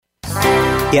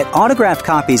Get autographed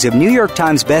copies of New York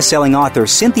Times bestselling author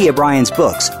Cynthia Bryan's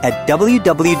books at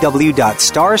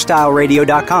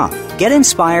www.starstyleradio.com. Get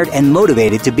inspired and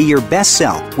motivated to be your best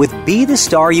self with Be the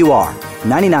Star You Are,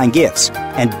 99 gifts,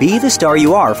 and Be the Star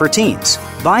You Are for teens.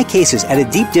 Buy cases at a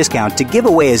deep discount to give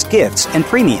away as gifts and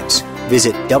premiums.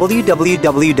 Visit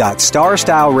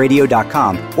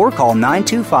www.starstyleradio.com or call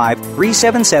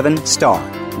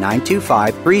 925-377-STAR.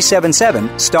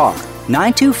 925-377-STAR.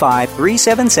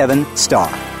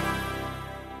 925-377-STAR.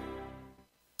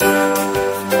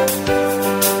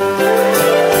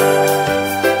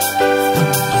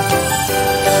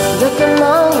 Look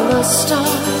among the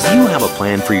stars. Do you have a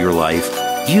plan for your life?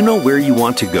 Do you know where you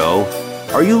want to go?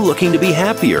 Are you looking to be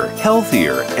happier,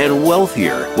 healthier, and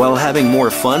wealthier while having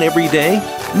more fun every day?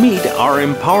 Meet our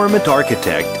empowerment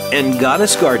architect and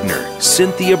goddess gardener,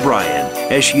 Cynthia Bryan,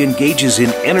 as she engages in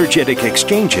energetic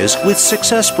exchanges with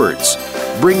successperts,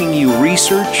 bringing you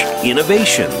research,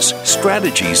 innovations,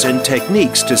 strategies, and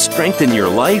techniques to strengthen your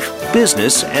life,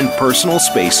 business, and personal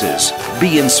spaces.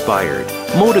 Be inspired,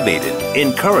 motivated,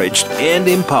 encouraged, and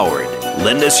empowered.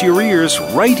 Lend us your ears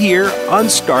right here on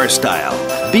Star Style.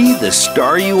 Be the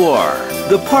star you are.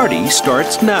 The party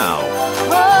starts now.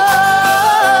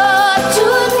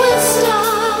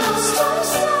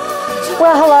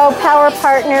 Well, hello, Power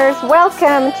Partners.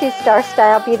 Welcome to Star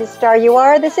Style, Be the Star You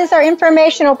Are. This is our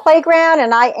informational playground,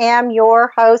 and I am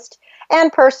your host and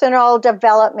personal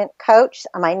development coach.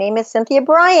 My name is Cynthia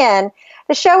Bryan.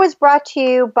 The show is brought to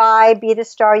you by Be the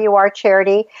Star You Are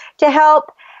charity to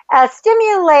help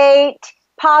stimulate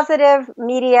positive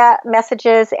media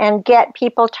messages and get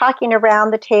people talking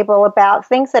around the table about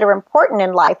things that are important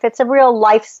in life. It's a real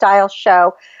lifestyle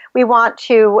show. We want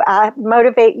to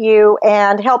motivate you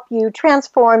and help you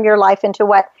transform your life into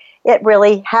what it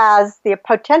really has the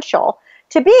potential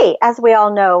to be. As we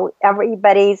all know,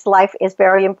 everybody's life is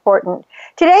very important.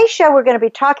 Today's show, we're going to be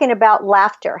talking about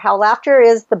laughter, how laughter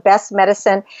is the best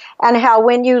medicine, and how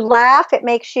when you laugh, it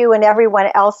makes you and everyone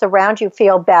else around you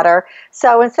feel better.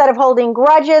 So instead of holding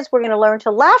grudges, we're going to learn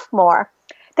to laugh more.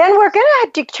 Then we're going to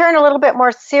have to turn a little bit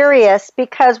more serious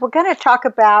because we're going to talk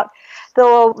about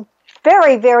the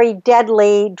very, very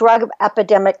deadly drug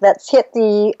epidemic that's hit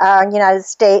the United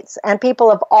States and people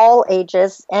of all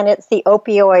ages, and it's the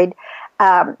opioid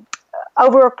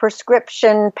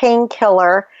over-prescription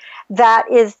painkiller that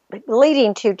is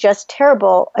leading to just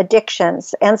terrible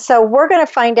addictions. And so we're going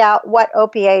to find out what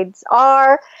opioids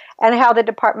are and how the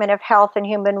Department of Health and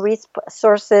Human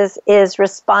Resources is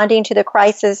responding to the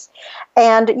crisis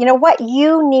and, you know, what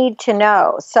you need to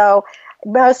know. So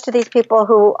most of these people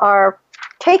who are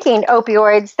taking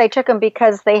opioids, they took them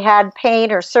because they had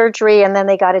pain or surgery and then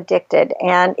they got addicted.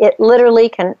 And it literally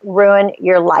can ruin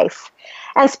your life.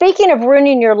 And speaking of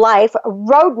ruining your life,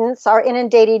 rodents are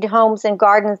inundating homes and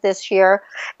gardens this year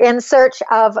in search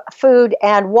of food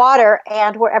and water.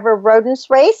 And wherever rodents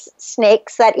race,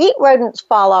 snakes that eat rodents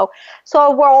follow.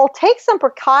 So we'll take some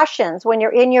precautions when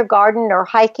you're in your garden or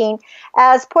hiking,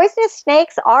 as poisonous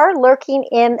snakes are lurking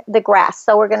in the grass.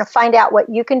 So we're going to find out what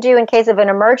you can do in case of an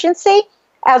emergency,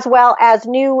 as well as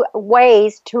new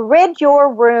ways to rid your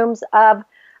rooms of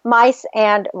mice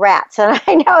and rats. And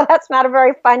I know that's not a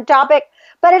very fun topic,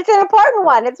 but it's an important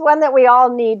one. It's one that we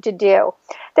all need to do.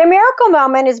 The Miracle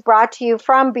Moment is brought to you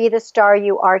from Be the Star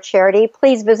You Are charity.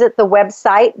 Please visit the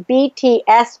website,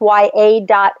 btsya.org.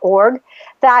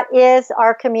 That is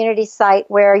our community site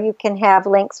where you can have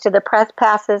links to the press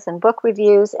passes and book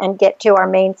reviews and get to our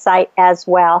main site as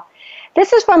well.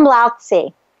 This is from Lao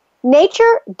Tzu.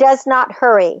 Nature does not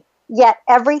hurry, yet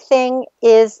everything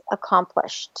is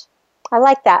accomplished. I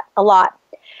like that a lot.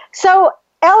 So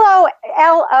LOL,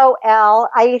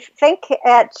 I think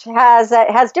it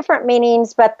has different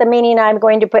meanings, but the meaning I'm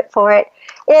going to put for it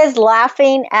is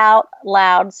laughing out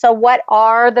loud. So what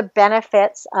are the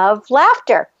benefits of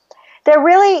laughter? There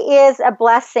really is a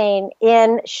blessing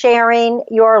in sharing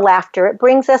your laughter. It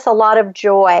brings us a lot of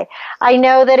joy. I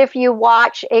know that if you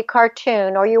watch a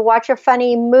cartoon or you watch a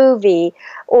funny movie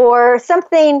or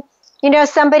something, you know,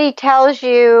 somebody tells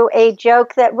you a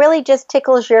joke that really just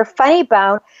tickles your funny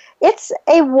bone, it's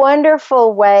a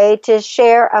wonderful way to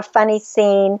share a funny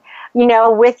scene, you know,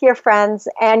 with your friends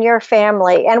and your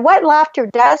family. And what laughter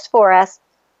does for us,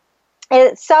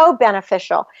 it's so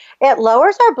beneficial. It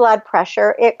lowers our blood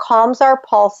pressure, it calms our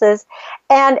pulses,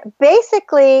 and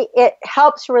basically it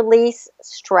helps release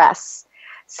stress.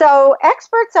 So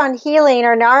experts on healing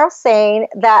are now saying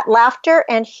that laughter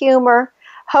and humor,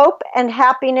 hope and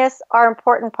happiness are an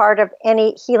important part of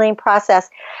any healing process.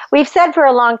 We've said for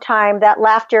a long time that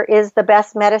laughter is the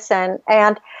best medicine,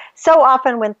 and so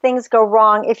often when things go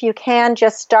wrong, if you can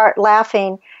just start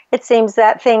laughing, it seems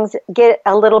that things get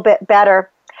a little bit better.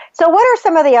 So what are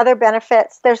some of the other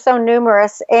benefits? They're so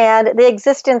numerous, and the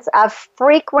existence of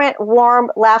frequent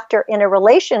warm laughter in a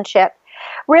relationship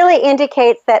really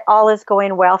indicates that all is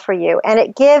going well for you, and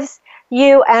it gives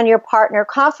you and your partner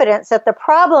confidence that the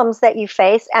problems that you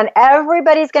face, and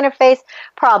everybody's going to face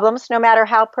problems no matter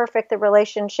how perfect the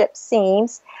relationship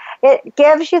seems, it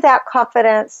gives you that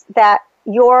confidence that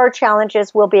your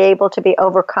challenges will be able to be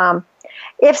overcome.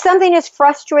 If something is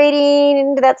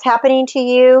frustrating that's happening to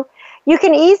you, you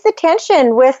can ease the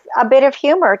tension with a bit of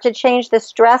humor to change the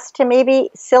stress to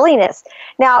maybe silliness.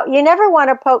 Now, you never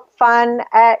want to poke fun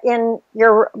in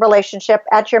your relationship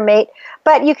at your mate,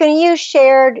 but you can use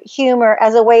shared humor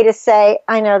as a way to say,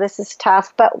 I know this is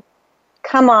tough, but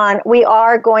come on, we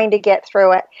are going to get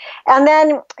through it. And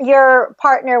then your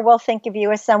partner will think of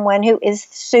you as someone who is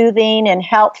soothing and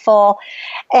helpful,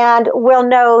 and will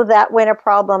know that when a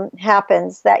problem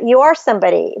happens, that you are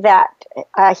somebody that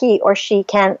he or she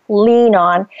can lean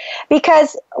on,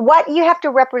 because what you have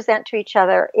to represent to each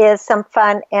other is some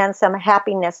fun and some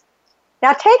happiness.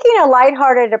 Now, taking a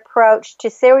lighthearted approach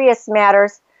to serious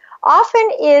matters often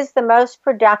is the most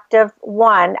productive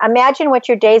one. Imagine what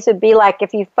your days would be like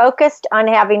if you focused on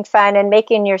having fun and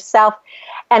making yourself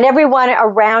and everyone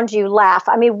around you laugh.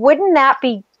 I mean, wouldn't that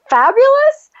be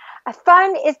fabulous?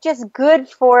 Fun is just good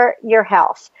for your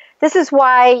health. This is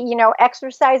why,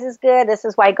 exercise is good. This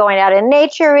is why going out in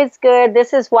nature is good.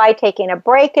 This is why taking a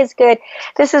break is good.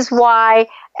 This is why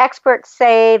experts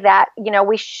say that,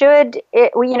 you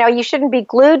shouldn't be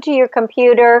glued to your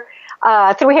computer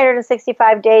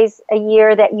 365 days a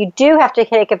year, that you do have to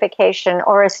take a vacation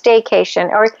or a staycation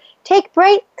or take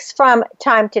breaks from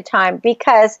time to time,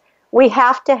 because we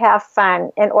have to have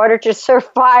fun in order to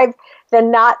survive the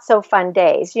not so fun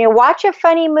days. Watch a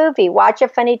funny movie, watch a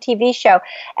funny TV show,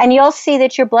 and you'll see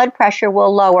that your blood pressure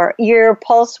will lower. Your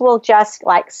pulse will just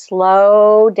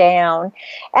slow down,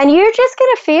 and you're just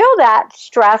going to feel that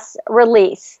stress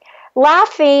release.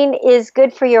 Laughing is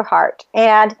good for your heart,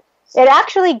 and it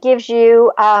actually gives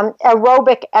you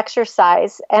aerobic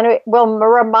exercise, and it will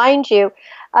remind you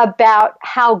about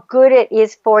how good it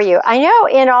is for you. I know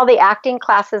in all the acting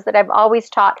classes that I've always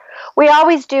taught, we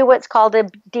always do what's called a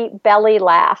deep belly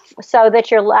laugh, so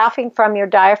that you're laughing from your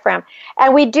diaphragm.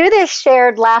 And we do this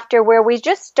shared laughter where we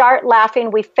just start laughing,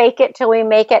 we fake it till we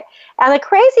make it. And the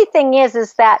crazy thing is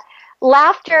that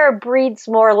laughter breeds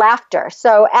more laughter.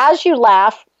 So as you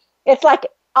laugh, it's like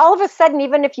all of a sudden,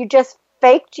 even if you just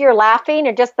faked your laughing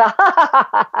and just the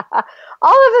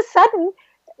all of a sudden,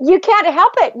 you can't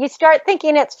help it. You start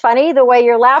thinking it's funny the way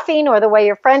you're laughing, or the way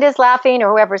your friend is laughing,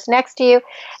 or whoever's next to you.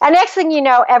 And next thing you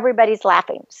know, everybody's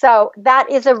laughing. So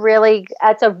that is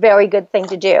that's a very good thing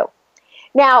to do.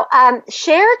 Now,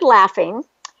 shared laughing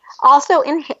also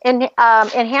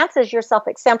enhances your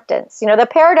self-acceptance. The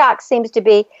paradox seems to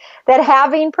be that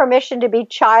having permission to be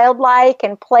childlike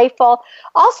and playful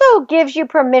also gives you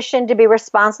permission to be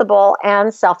responsible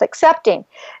and self-accepting.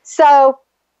 So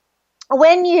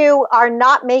when you are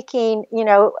not making,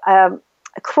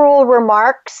 cruel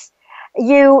remarks,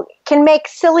 you can make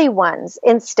silly ones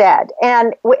instead.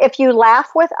 And if you laugh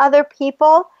with other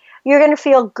people, you're going to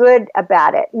feel good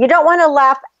about it. You don't want to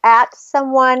laugh at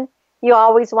someone. You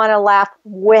always want to laugh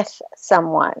with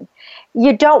someone.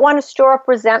 You don't want to store up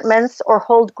resentments or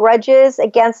hold grudges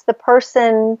against the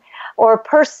person or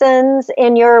persons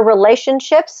in your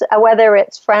relationships, whether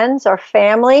it's friends or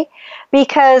family,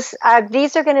 because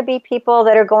these are going to be people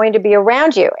that are going to be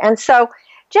around you. And so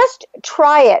just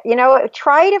try it.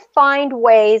 Try to find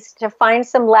ways to find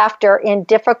some laughter in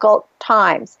difficult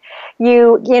times.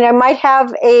 You might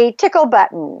have a tickle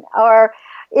button, or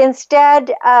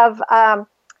instead of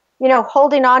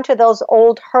holding on to those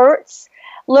old hurts,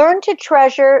 learn to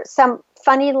treasure some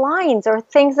funny lines or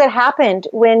things that happened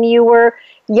when you were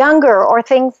younger, or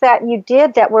things that you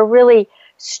did that were really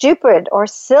stupid or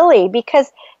silly,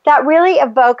 because that really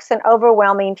evokes an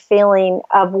overwhelming feeling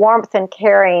of warmth and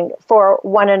caring for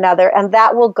one another, and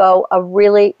that will go a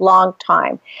really long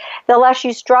time. The less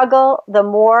you struggle, the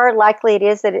more likely it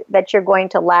is that you're going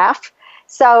to laugh.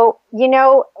 So,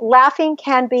 laughing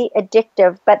can be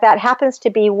addictive, but that happens to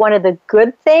be one of the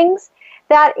good things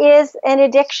that is an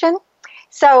addiction.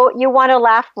 So you want to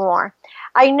laugh more.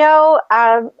 I know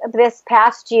this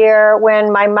past year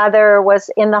when my mother was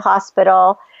in the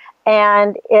hospital,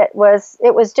 and it was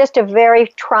just a very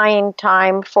trying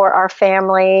time for our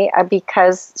family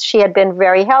because she had been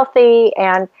very healthy,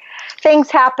 and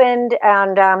things happened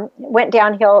and went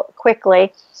downhill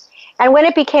quickly. And when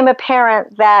it became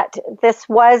apparent that this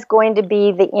was going to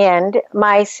be the end,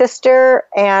 my sister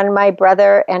and my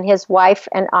brother and his wife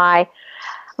and I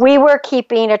we were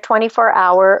keeping a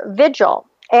 24-hour vigil.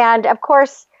 And of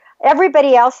course,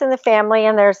 everybody else in the family,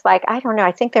 and there's like, I don't know,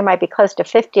 I think there might be close to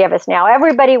 50 of us now.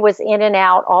 Everybody was in and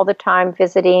out all the time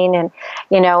visiting and,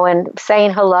 and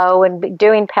saying hello and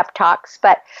doing pep talks.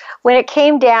 But when it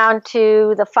came down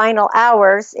to the final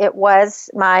hours, it was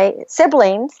my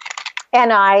siblings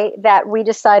and I that we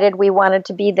decided we wanted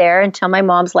to be there until my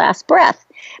mom's last breath.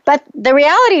 But the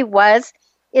reality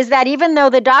is that even though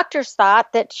the doctors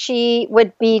thought that she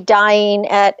would be dying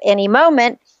at any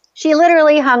moment, she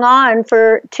literally hung on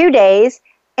for 2 days,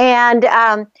 and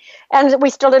we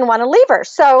still didn't want to leave her.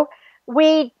 So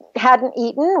we hadn't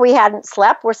eaten, we hadn't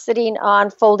slept. We're sitting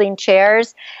on folding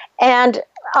chairs, and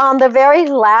on the very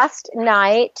last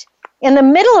night, in the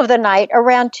middle of the night,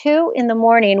 around 2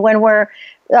 a.m, when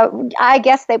I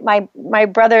guess that my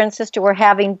brother and sister were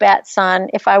having bets on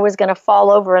if I was going to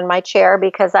fall over in my chair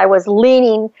because I was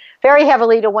leaning very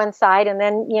heavily to one side, and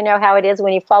then you know how it is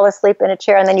when you fall asleep in a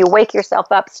chair and then you wake yourself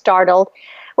up startled.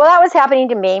 Well, that was happening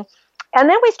to me. And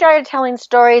then we started telling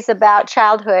stories about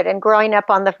childhood and growing up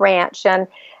on the ranch and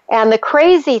the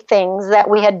crazy things that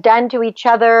we had done to each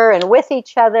other and with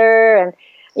each other and,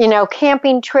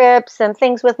 camping trips and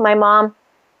things with my mom.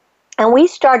 And we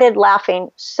started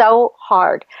laughing so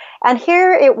hard. And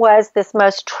here it was, this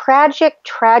most tragic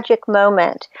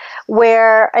moment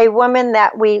where a woman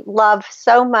that we love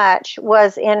so much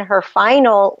was in her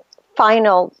final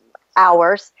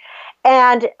hours.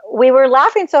 And we were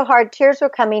laughing so hard, tears were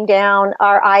coming down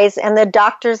our eyes, and the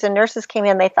doctors and nurses came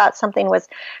in. They thought something was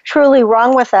truly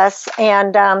wrong with us.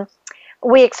 And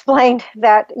we explained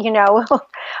that,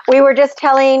 we were just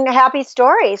telling happy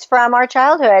stories from our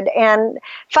childhood and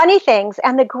funny things.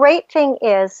 And the great thing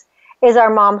is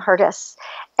our mom heard us.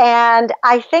 And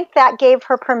I think that gave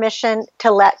her permission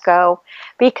to let go,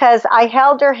 because I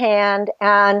held her hand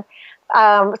and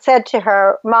said to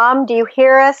her, Mom, do you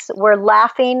hear us? We're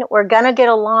laughing. We're going to get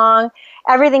along.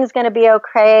 Everything's going to be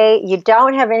okay. You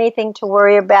don't have anything to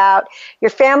worry about. Your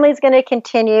family's going to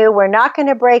continue. We're not going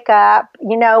to break up.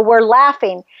 We're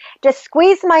laughing. Just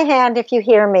squeeze my hand if you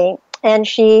hear me. And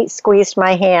she squeezed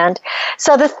my hand.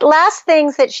 So the last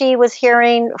things that she was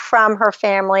hearing from her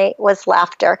family was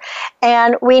laughter.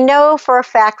 And we know for a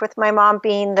fact, with my mom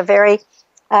being the very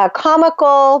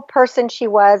comical person she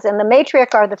was, and the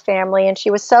matriarch of the family, and she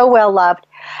was so well loved,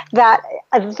 that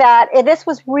this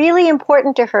was really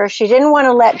important to her. She didn't want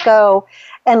to let go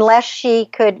unless she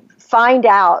could find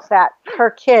out that her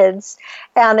kids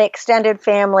and the extended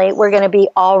family were going to be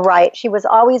all right. She was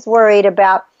always worried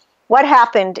about what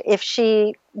happened if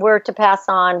she were to pass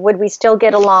on. Would we still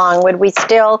get along? Would we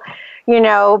still,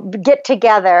 get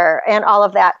together and all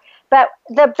of that? But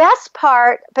the best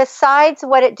part, besides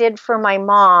what it did for my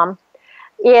mom,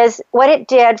 is what it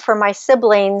did for my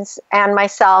siblings and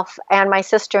myself and my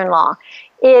sister-in-law,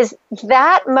 is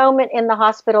that moment in the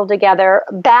hospital together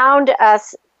bound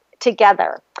us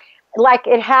together like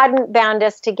it hadn't bound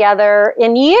us together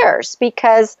in years,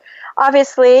 because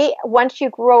obviously once you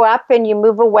grow up and you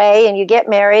move away and you get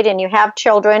married and you have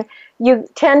children, you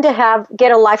tend to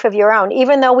get a life of your own.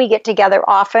 Even though we get together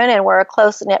often and we're a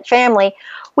close-knit family,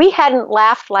 we hadn't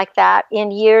laughed like that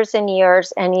in years and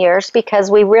years and years,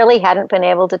 because we really hadn't been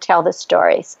able to tell the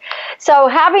stories. So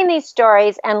having these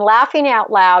stories and laughing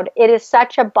out loud, it is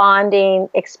such a bonding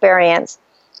experience.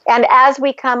 And as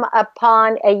we come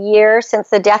upon a year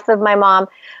since the death of my mom,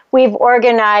 we've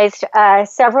organized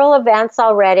several events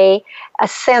already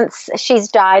since she's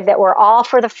died that were all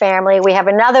for the family. We have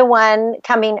another one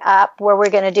coming up where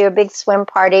we're going to do a big swim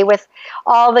party with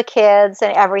all the kids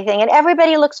and everything. And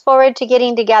everybody looks forward to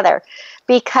getting together,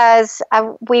 because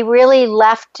we really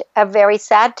left a very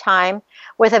sad time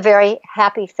with a very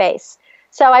happy face.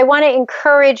 So I want to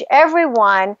encourage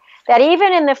everyone that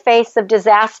even in the face of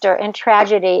disaster and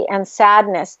tragedy and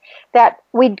sadness, that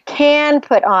we can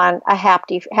put on a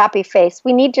happy face.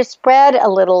 We need to spread a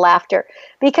little laughter,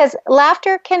 because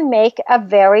laughter can make a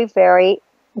very, very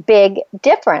big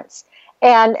difference.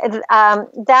 And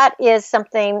that is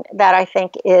something that I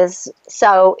think is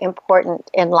so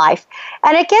important in life.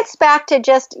 And it gets back to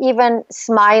just even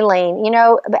smiling.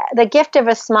 The gift of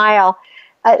a smile.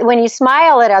 When you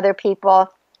smile at other people,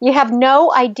 you have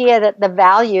no idea that the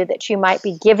value that you might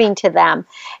be giving to them.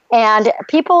 And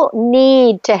people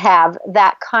need to have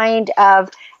that kind of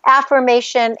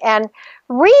affirmation and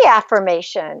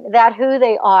reaffirmation that who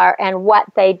they are and what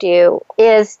they do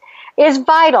is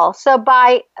vital. So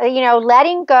by,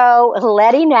 letting go,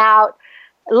 letting out,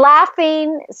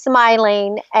 laughing,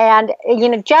 smiling, and,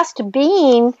 just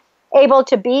being able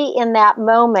to be in that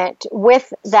moment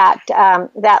with that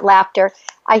laughter,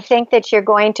 I think that you're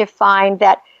going to find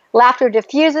that Laughter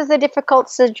diffuses a difficult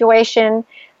situation.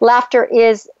 Laughter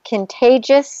is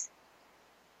contagious.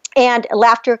 And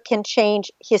laughter can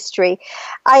change history.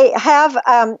 I have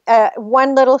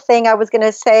one little thing I was going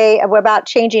to say about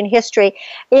changing history.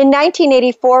 In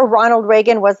 1984, Ronald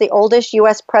Reagan was the oldest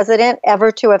U.S. president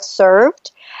ever to have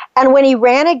served. And when he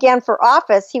ran again for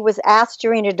office, he was asked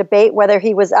during a debate whether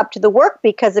he was up to the work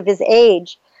because of his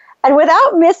age. And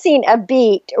without missing a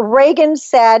beat, Reagan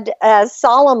said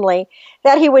solemnly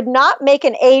that he would not make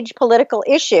an age political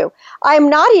issue. I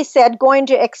am not, he said, going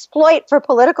to exploit for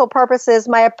political purposes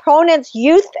my opponent's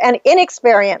youth and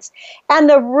inexperience. And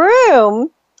the room,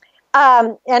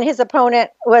 and his opponent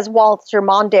was Walter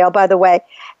Mondale, by the way,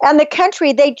 and the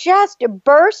country, they just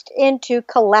burst into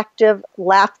collective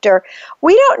laughter.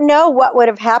 We don't know what would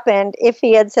have happened if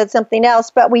he had said something else,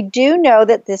 but we do know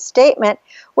that this statement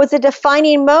was a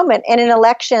defining moment in an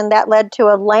election that led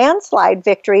to a landslide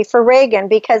victory for Reagan,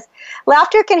 because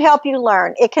laughter can help you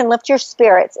learn. It can lift your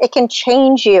spirits. It can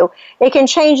change you. It can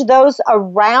change those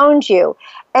around you.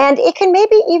 And it can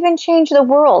maybe even change the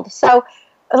world. So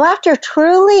laughter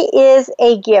truly is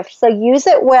a gift. So use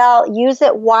it well, use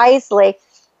it wisely,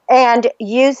 and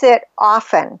use it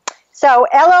often. So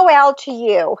LOL to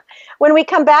you. When we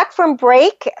come back from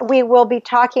break, we will be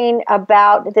talking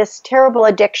about this terrible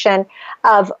addiction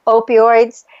of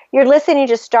opioids. You're listening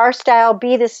to Star Style,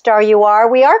 Be the Star You Are.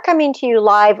 We are coming to you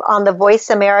live on the Voice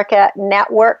America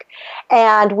Network,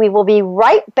 and we will be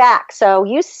right back. So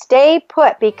you stay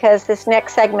put, because this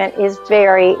next segment is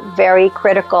very, very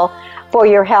critical for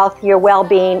your health, your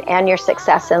well-being, and your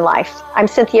success in life. I'm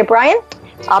Cynthia Bryan.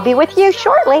 I'll be with you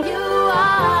shortly. You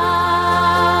are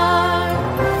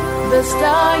the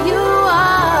star you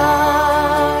are.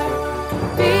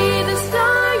 Be the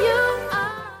star you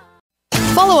are.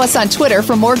 Follow us on Twitter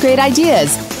for more great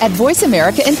ideas at Voice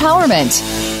America Empowerment.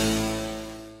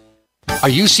 Are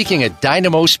you seeking a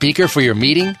dynamo speaker for your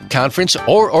meeting, conference,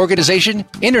 or organization?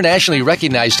 Internationally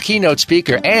recognized keynote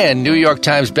speaker and New York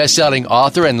Times bestselling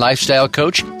author and lifestyle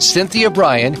coach, Cynthia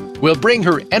Bryan, will bring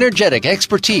her energetic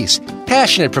expertise,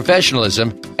 passionate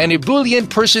professionalism, and ebullient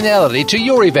personality to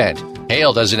your event.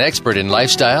 Hailed as an expert in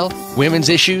lifestyle, women's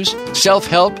issues,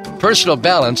 self-help, personal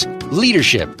balance,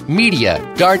 leadership, media,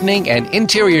 gardening, and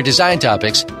interior design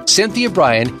topics, Cynthia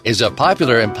Bryan is a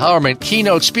popular empowerment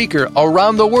keynote speaker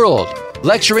around the world,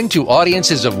 lecturing to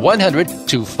audiences of 100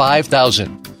 to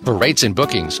 5,000. For rates and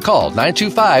bookings, call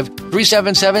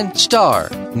 925-377-STAR,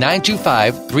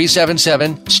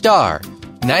 925-377-STAR,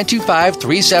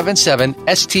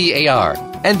 925-377-STAR,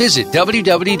 and visit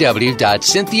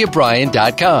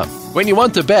www.cynthiabryan.com. When you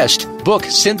want the best, book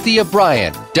Cynthia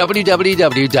Bryan,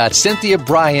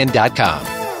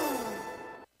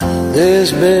 www.cynthiabryan.com.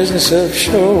 This business of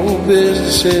show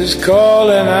business is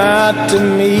calling out to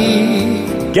me.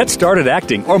 Get started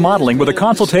acting or modeling with a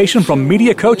consultation from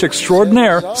media coach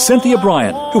extraordinaire Cynthia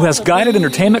Bryan, who has guided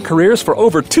entertainment careers for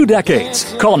over 2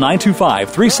 decades. Call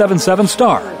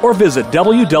 925-377-STAR or visit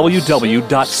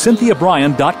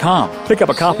www.cynthiabryan.com. Pick up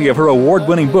a copy of her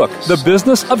award-winning book, The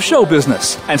Business of Show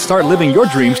Business, and start living your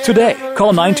dreams today.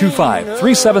 Call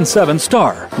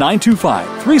 925-377-STAR,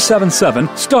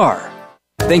 925-377-STAR.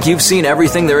 Think you've seen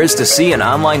everything there is to see in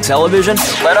online television?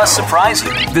 Let us surprise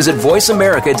you. Visit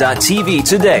voiceamerica.tv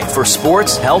today for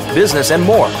sports, health, business, and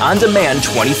more on demand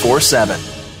 24/7.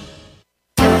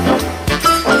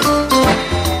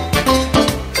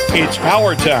 It's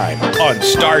power time on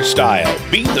Star Style.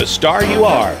 Be the star you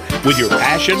are with your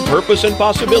passion, purpose, and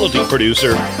possibility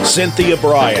producer, Cynthia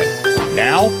Bryan.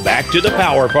 Now, back to the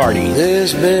Power Party.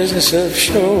 This business of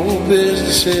show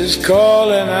business is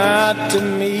calling out to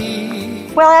me.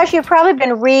 Well, as you've probably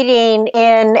been reading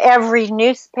in every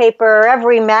newspaper,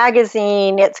 every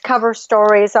magazine, its cover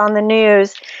stories on the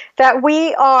news, that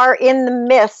we are in the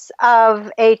midst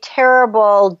of a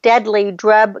terrible, deadly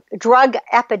drug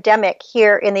epidemic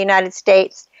here in the United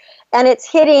States. And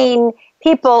it's hitting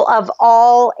people of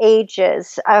all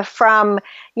ages, from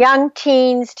young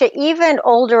teens to even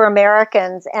older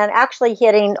Americans, and actually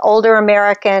hitting older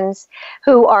Americans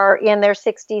who are in their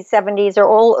 60s, 70s, or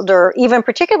older, even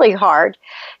particularly hard.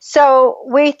 So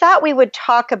we thought we would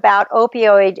talk about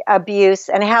opioid abuse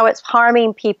and how it's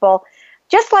harming people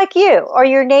just like you or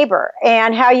your neighbor,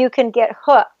 and how you can get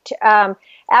hooked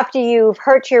after you've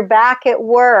hurt your back at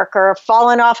work or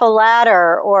fallen off a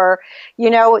ladder, or,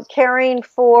 caring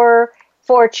for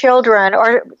children,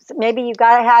 or maybe you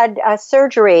had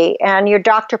surgery and your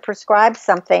doctor prescribed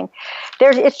something.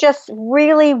 It's just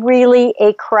really, really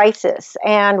a crisis,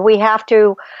 and we have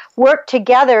to work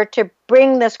together to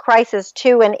bring this crisis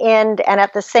to an end, and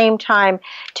at the same time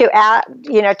to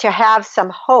have some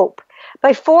hope.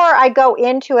 Before I go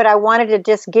into it, I wanted to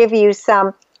just give you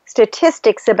some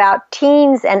statistics about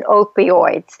teens and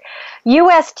opioids.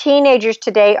 U.S. teenagers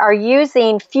today are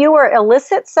using fewer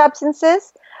illicit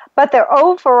substances, but their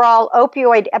overall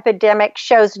opioid epidemic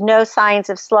shows no signs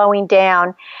of slowing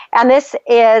down. And this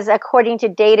is according to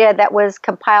data that was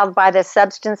compiled by the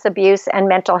Substance Abuse and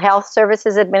Mental Health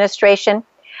Services Administration.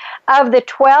 Of the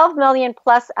 12 million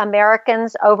plus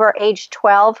Americans over age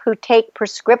 12 who take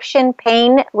prescription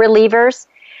pain relievers,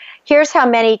 here's how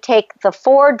many take the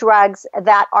 4 drugs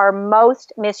that are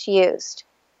most misused.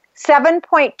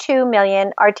 7.2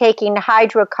 million are taking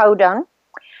hydrocodone.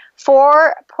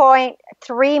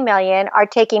 4.3 million are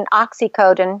taking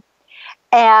oxycodone.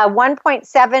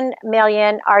 1.7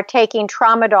 million are taking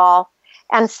tramadol.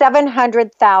 And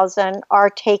 700,000 are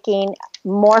taking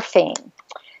morphine.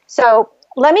 So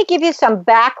let me give you some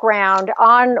background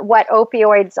on what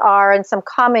opioids are and some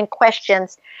common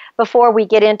questions before we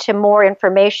get into more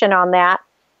information on that.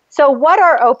 So what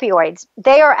are opioids?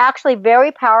 They are actually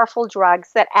very powerful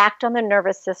drugs that act on the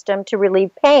nervous system to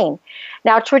relieve pain.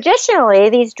 Now, traditionally,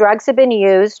 these drugs have been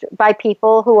used by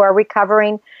people who are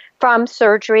recovering from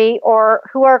surgery or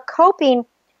who are coping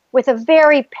with a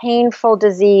very painful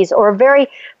disease or a very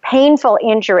painful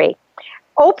injury.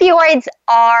 Opioids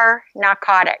are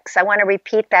narcotics. I want to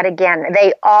repeat that again.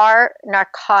 They are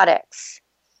narcotics.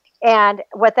 And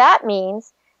what that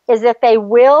means is that they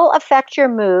will affect your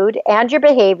mood and your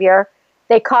behavior.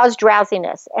 They cause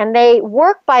drowsiness. And they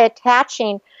work by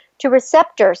attaching to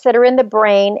receptors that are in the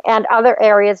brain and other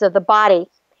areas of the body.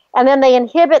 And then they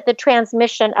inhibit the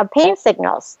transmission of pain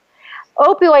signals.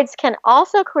 Opioids can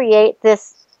also create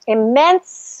this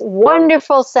immense,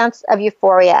 wonderful sense of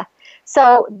euphoria.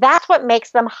 So that's what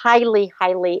makes them highly,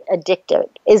 highly addictive,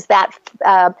 is that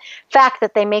fact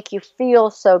that they make you feel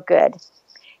so good.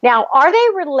 Now, are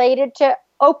they related to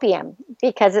opium?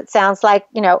 Because it sounds like,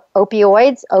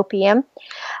 opioids, opium.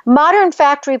 Modern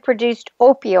factory-produced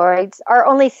opioids are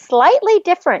only slightly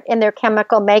different in their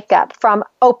chemical makeup from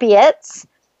opiates,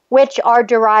 which are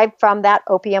derived from that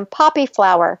opium poppy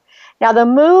flower. Now, the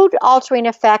mood-altering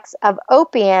effects of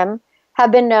opium have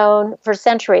been known for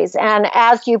centuries. And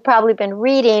as you've probably been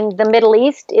reading, the Middle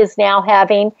East is now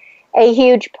having a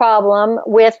huge problem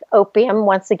with opium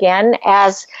once again.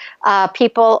 As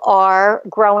people are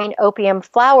growing opium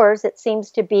flowers, it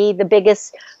seems to be the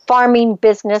biggest farming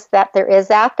business that there is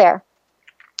out there.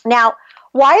 Now,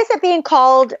 why is it being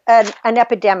called an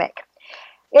epidemic?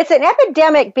 It's an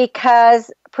epidemic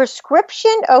because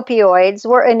prescription opioids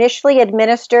were initially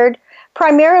administered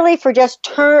primarily for just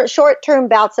short-term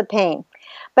bouts of pain.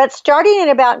 But starting in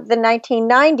about the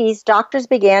 1990s, doctors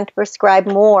began to prescribe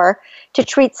more to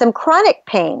treat some chronic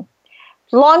pain.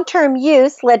 Long-term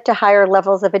use led to higher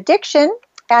levels of addiction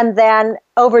and then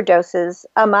overdoses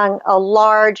among a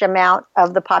large amount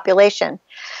of the population.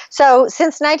 So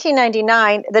since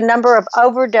 1999, the number of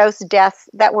overdose deaths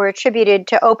that were attributed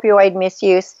to opioid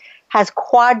misuse has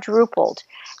quadrupled.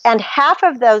 And half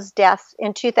of those deaths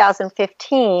in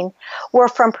 2015 were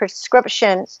from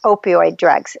prescription opioid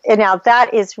drugs. And now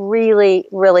that is really,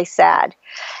 really sad.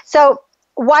 So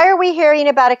why are we hearing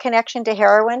about a connection to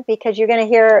heroin? Because you're going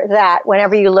to hear that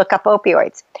whenever you look up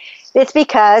opioids. It's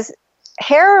because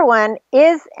heroin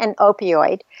is an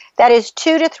opioid that is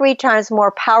 2 to 3 times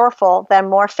more powerful than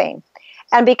morphine.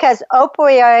 And because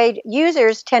opioid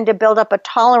users tend to build up a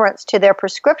tolerance to their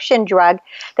prescription drug,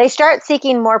 they start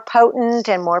seeking more potent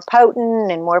and more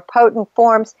potent and more potent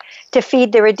forms to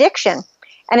feed their addiction.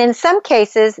 And in some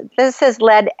cases, this has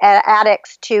led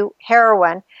addicts to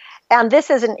heroin. And this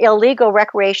is an illegal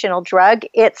recreational drug.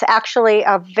 It's actually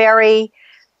a very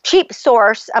cheap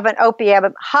source of an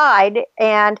opium hide,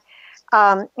 and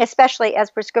especially as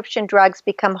prescription drugs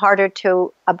become harder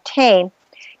to obtain.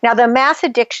 Now, the mass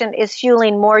addiction is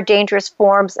fueling more dangerous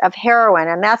forms of heroin,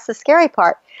 and that's the scary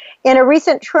part. In a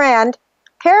recent trend,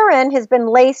 heroin has been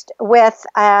laced with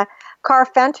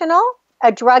carfentanil,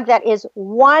 a drug that is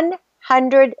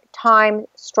 100 times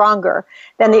stronger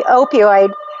than the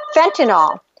opioid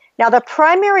fentanyl. Now, the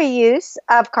primary use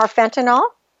of carfentanil,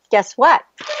 guess what?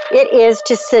 It is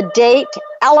to sedate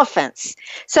elephants.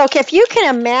 So if you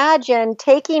can imagine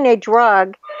taking a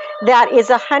drug that is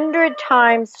 100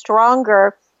 times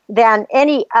stronger than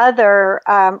any other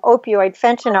opioid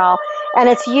fentanyl, and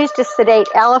it's used to sedate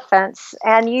elephants,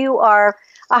 and you are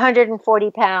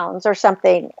 140 pounds or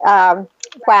something,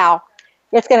 wow,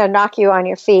 it's going to knock you on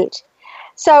your feet.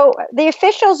 So the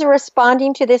officials are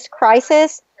responding to this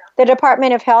crisis. The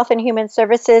Department of Health and Human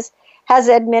Services has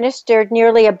administered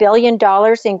nearly $1 billion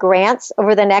in grants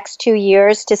over the next 2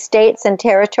 years to states and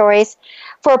territories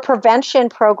for prevention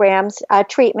programs,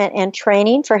 treatment, and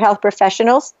training for health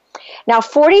professionals. Now,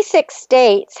 46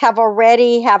 states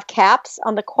already have caps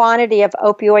on the quantity of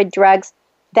opioid drugs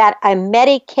that a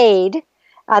Medicaid,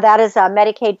 that is a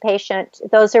Medicaid patient,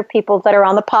 those are people that are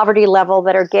on the poverty level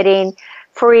that are getting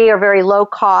free or very low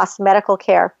cost medical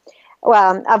care,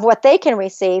 of what they can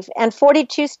receive. And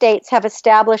 42 states have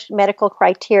established medical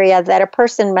criteria that a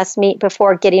person must meet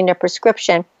before getting a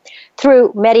prescription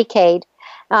through Medicaid.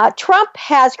 Trump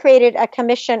has created a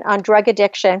commission on drug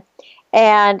addiction,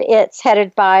 and it's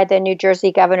headed by the New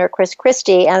Jersey Governor Chris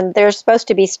Christie, and they're supposed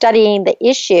to be studying the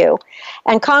issue.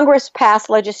 And Congress passed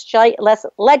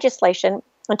legislation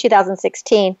in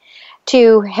 2016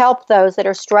 to help those that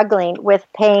are struggling with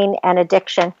pain and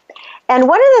addiction. And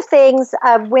one of the things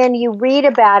when you read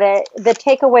about it, the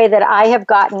takeaway that I have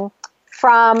gotten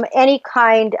from any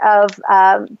kind of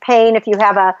pain, if you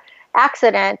have a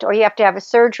accident or you have to have a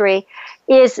surgery,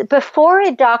 is before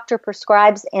a doctor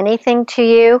prescribes anything to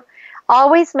you,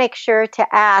 always make sure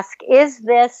to ask, is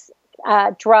this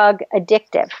drug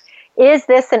addictive? Is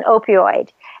this an opioid?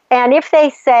 And if they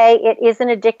say it is an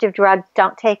addictive drug,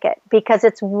 don't take it, because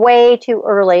it's way too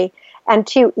early and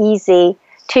too easy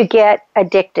to get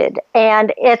addicted.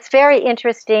 And it's very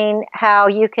interesting how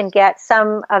you can get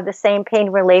some of the same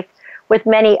pain relief with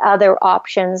many other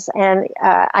options. And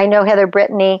I know Heather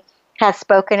Brittany has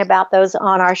spoken about those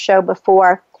on our show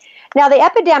before. Now, the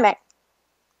epidemic.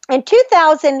 In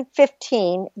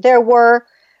 2015, there were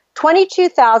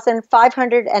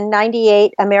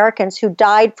 22,598 Americans who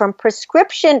died from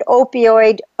prescription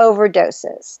opioid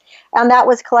overdoses. And that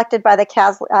was collected by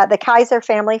the Kaiser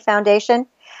Family Foundation.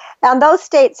 And those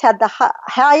states had the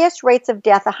highest rates of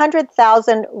death,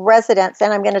 100,000 residents.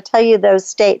 And I'm going to tell you those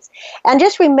states. And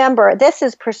just remember, this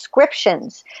is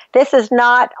prescriptions. This is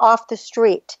not off the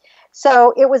street.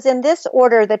 So it was in this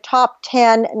order, the top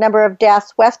 10 number of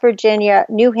deaths: West Virginia,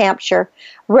 New Hampshire,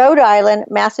 Rhode Island,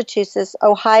 Massachusetts,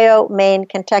 Ohio, Maine,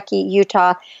 Kentucky,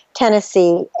 Utah,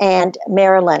 Tennessee, and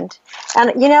Maryland.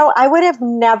 And, you know, I would have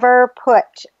never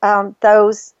put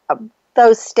those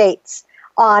states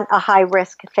on a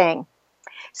high-risk thing.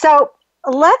 So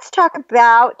let's talk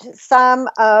about some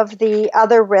of the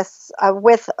other risks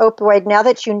with opioid, now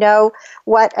that you know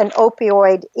what an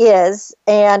opioid is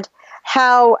and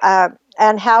how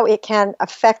it can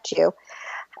affect you.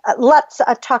 Let's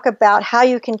talk about how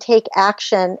you can take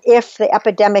action if the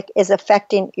epidemic is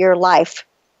affecting your life.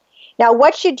 Now,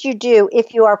 what should you do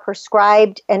if you are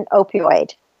prescribed an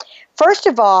opioid? First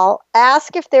of all,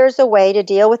 ask if there's a way to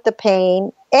deal with the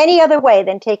pain any other way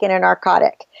than taking a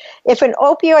narcotic. If an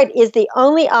opioid is the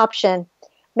only option,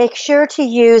 make sure to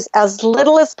use as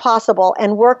little as possible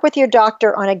and work with your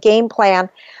doctor on a game plan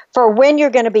for when you're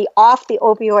going to be off the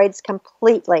opioids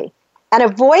completely. And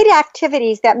avoid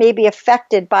activities that may be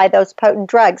affected by those potent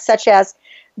drugs, such as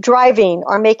driving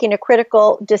or making a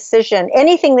critical decision.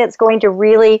 Anything that's going to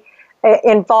really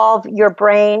involve your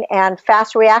brain and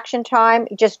fast reaction time,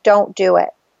 just don't do it.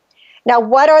 Now,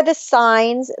 what are the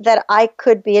signs that I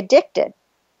could be addicted?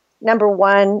 Number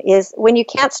one is when you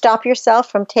can't stop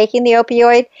yourself from taking the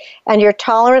opioid and your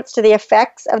tolerance to the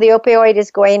effects of the opioid is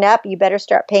going up, you better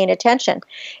start paying attention.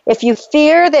 If you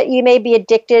fear that you may be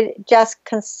addicted, just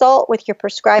consult with your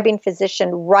prescribing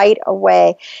physician right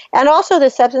away. And also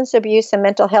the Substance Abuse and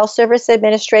Mental Health Service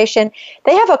Administration,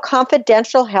 they have a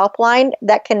confidential helpline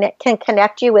that can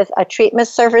connect you with a treatment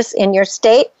service in your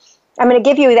state. I'm going to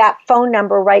give you that phone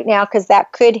number right now because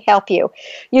that could help you.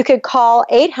 You could call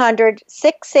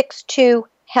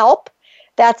 800-662-HELP.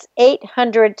 That's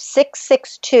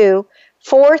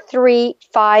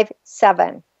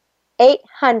 800-662-4357.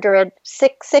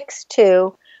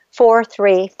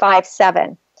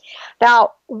 800-662-4357.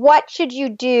 Now, what should you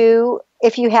do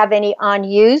if you have any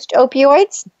unused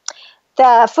opioids?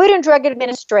 The Food and Drug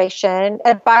Administration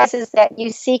advises that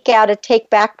you seek out a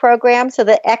take-back program so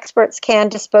that experts can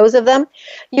dispose of them.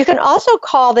 You can also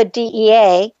call the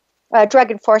DEA, Drug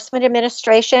Enforcement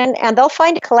Administration, and they'll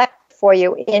find a collector for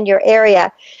you in your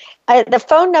area. The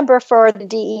phone number for the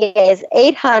DEA is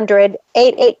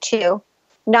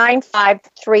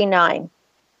 800-882-9539.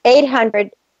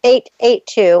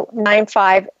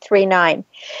 800-882-9539.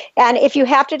 And if you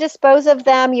have to dispose of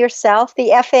them yourself, the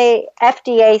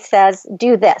FDA says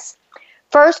do this.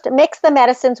 First, mix the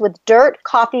medicines with dirt,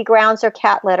 coffee grounds, or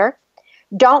cat litter.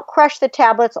 Don't crush the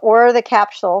tablets or the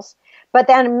capsules, but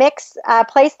then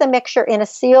place the mixture in a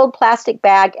sealed plastic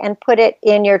bag and put it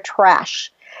in your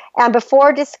trash. And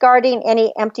before discarding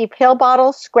any empty pill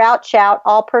bottles, scratch out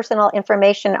all personal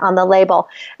information on the label.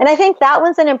 And I think that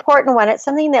one's an important one. It's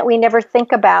something that we never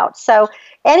think about. So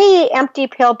any empty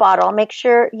pill bottle, make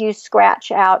sure you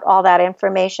scratch out all that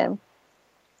information.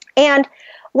 And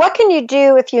what can you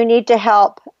do if you need to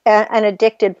help an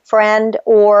addicted friend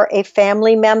or a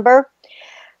family member?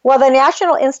 Well, the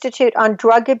National Institute on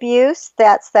Drug Abuse,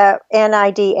 that's the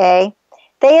NIDA,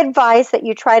 they advise that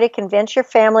you try to convince your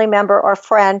family member or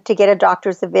friend to get a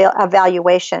doctor's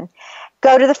evaluation.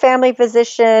 Go to the family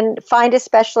physician, find a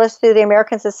specialist through the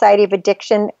American Society of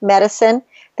Addiction Medicine,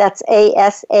 that's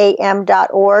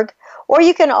ASAM.org, or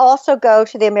you can also go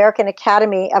to the American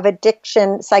Academy of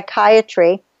Addiction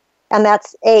Psychiatry, and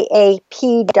that's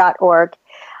AAP.org.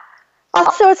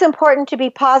 Also, it's important to be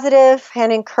positive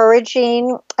and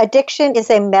encouraging. Addiction is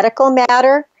a medical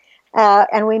matter,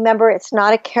 and remember, it's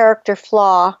not a character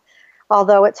flaw,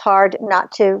 although it's hard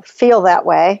not to feel that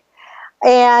way.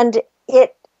 And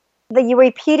the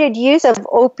repeated use of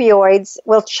opioids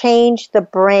will change the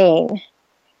brain.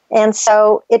 And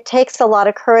so it takes a lot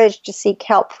of courage to seek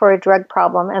help for a drug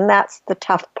problem, and that's the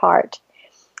tough part.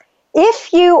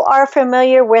 If you are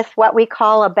familiar with what we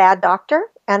call a bad doctor,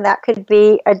 and that could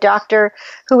be a doctor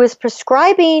who is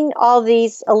prescribing all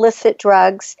these illicit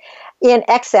drugs in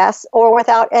excess or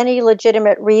without any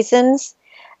legitimate reasons,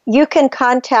 you can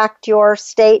contact your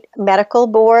state medical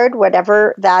board,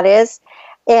 whatever that is,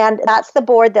 and that's the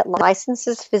board that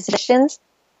licenses physicians.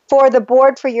 For the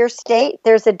board for your state,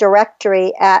 there's a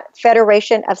directory at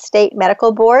Federation of State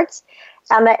Medical Boards,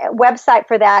 and the website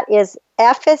for that is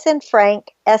F as in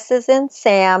Frank, S as in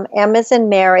Sam, M as in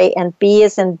Mary, and B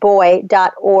as in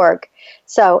boy.org.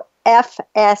 So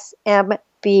FSMB.org.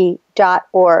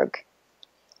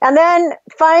 And then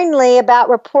finally, about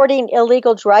reporting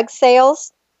illegal drug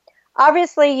sales.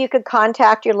 Obviously, you could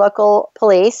contact your local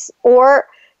police, or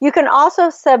you can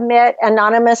also submit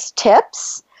anonymous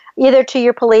tips, either to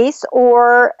your police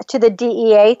or to the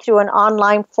DEA through an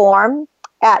online form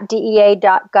at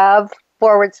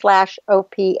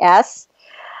dea.gov/OPS.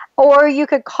 Or you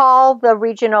could call the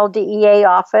regional DEA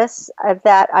office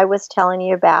that I was telling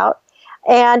you about.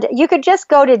 And you could just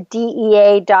go to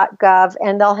dea.gov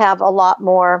and they'll have a lot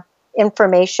more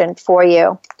information for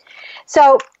you.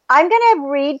 So I'm going to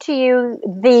read to you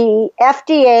the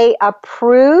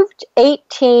FDA-approved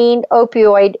 18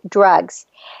 opioid drugs.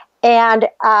 And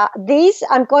these,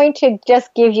 I'm going to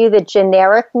just give you the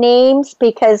generic names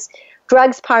because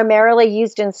drugs primarily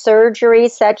used in surgery,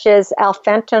 such as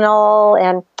alfentanil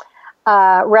and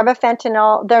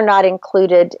ribofentanil, they're not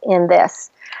included in this.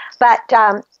 But these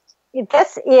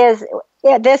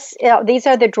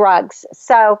are the drugs.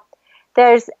 So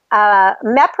there's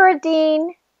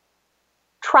meperidine,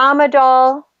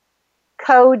 tramadol,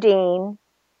 codeine,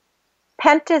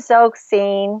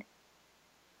 pentazoxine,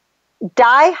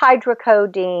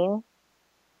 dihydrocodeine,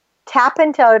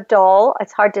 tapentadol,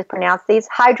 it's hard to pronounce these,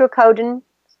 hydrocodone,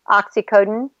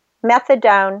 oxycodone,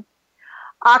 methadone,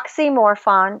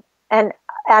 oxymorphone, and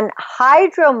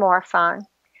hydromorphone,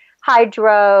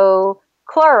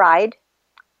 hydrochloride,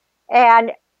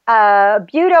 and how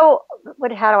do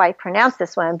I pronounce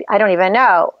this one? I don't even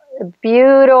know.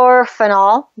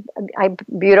 Butorphanol,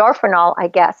 I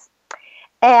guess,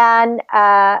 and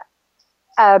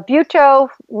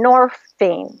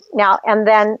buprenorphine. Now, and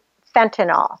then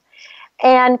fentanyl.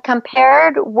 And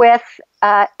compared with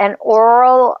an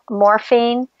oral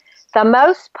morphine, the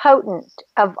most potent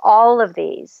of all of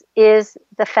these is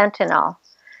the fentanyl.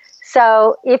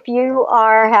 So if you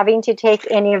are having to take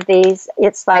any of these,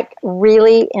 it's like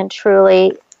really and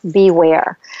truly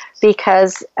beware,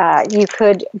 because you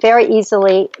could very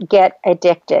easily get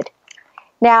addicted.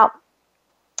 Now,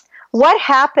 what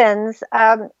happens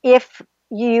if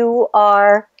you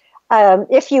are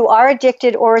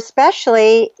addicted, or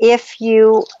especially if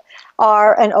you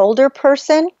are an older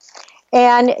person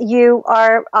and you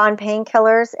are on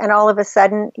painkillers and all of a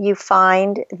sudden you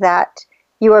find that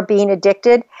you are being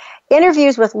addicted?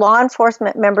 Interviews with law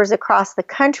enforcement members across the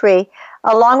country,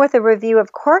 along with a review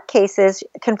of court cases,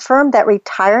 confirm that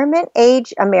retirement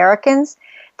age Americans,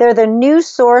 they're the new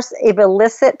source of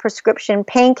illicit prescription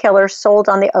painkillers sold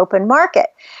on the open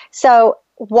market. So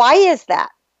why is that?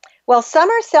 Well, some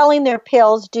are selling their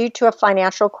pills due to a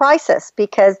financial crisis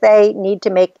because they need to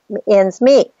make ends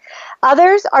meet.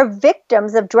 Others are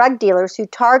victims of drug dealers who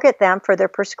target them for their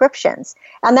prescriptions.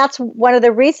 And that's one of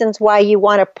the reasons why you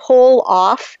want to pull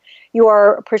off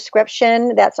your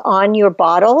prescription that's on your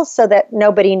bottle so that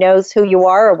nobody knows who you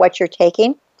are or what you're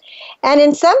taking. And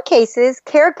in some cases,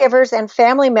 caregivers and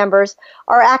family members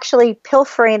are actually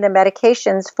pilfering the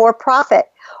medications for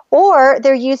profit, or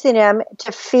they're using them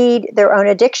to feed their own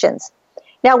addictions.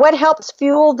 Now, what helps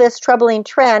fuel this troubling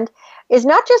trend is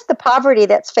not just the poverty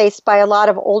that's faced by a lot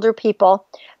of older people,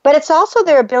 but it's also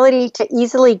their ability to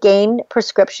easily gain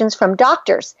prescriptions from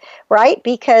doctors, right?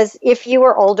 Because if you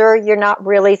are older, you're not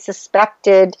really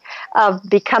suspected of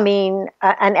becoming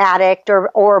an addict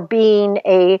or being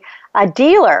a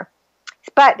dealer.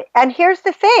 And here's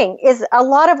the thing, is a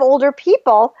lot of older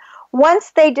people,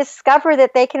 once they discover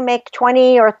that they can make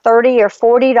 $20 or $30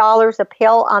 or $40 a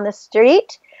pill on the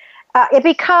street, it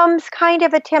becomes kind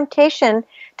of a temptation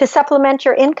to supplement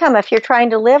your income if you're trying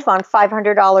to live on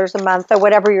 $500 a month or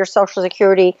whatever your Social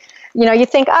Security, you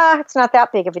think, it's not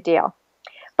that big of a deal.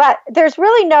 But there's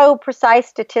really no precise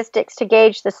statistics to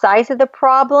gauge the size of the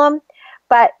problem.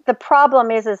 But the problem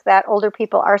is that older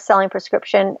people are selling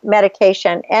prescription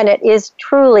medication, and it is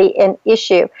truly an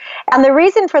issue. And the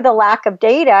reason for the lack of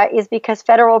data is because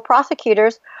federal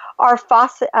prosecutors are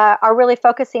really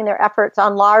focusing their efforts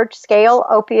on large-scale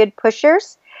opioid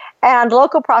pushers, and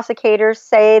local prosecutors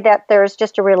say that there's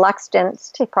just a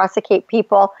reluctance to prosecute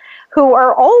people who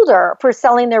are older for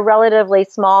selling their relatively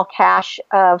small cache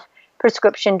of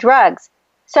prescription drugs.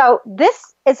 So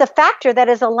this is a factor that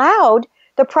has allowed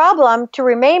the problem to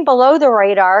remain below the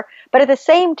radar, but at the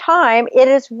same time, it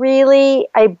is really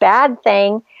a bad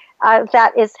thing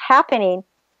that is happening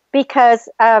because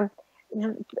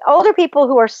older people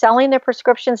who are selling their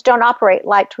prescriptions don't operate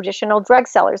like traditional drug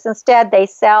sellers. Instead, they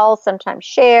sell, sometimes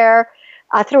share,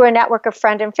 through a network of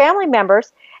friend and family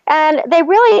members, and they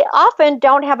really often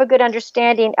don't have a good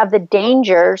understanding of the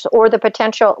dangers or the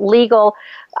potential legal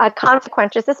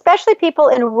consequences, especially people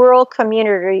in rural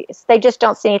communities. They just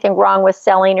don't see anything wrong with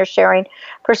selling or sharing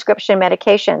prescription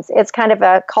medications. It's kind of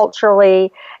a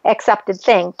culturally accepted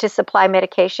thing to supply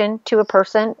medication to a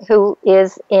person who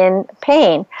is in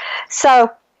pain.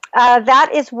 So that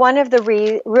is one of the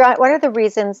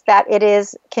reasons that it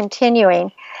is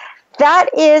continuing. That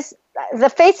is, the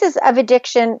faces of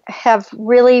addiction have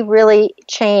really, really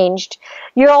changed.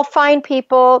 You'll find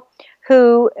people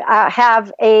who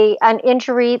have an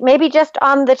injury, maybe just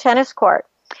on the tennis court.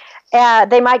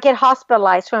 They might get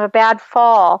hospitalized from a bad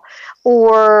fall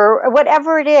or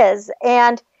whatever it is.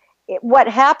 And what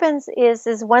happens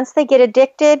is once they get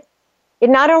addicted, it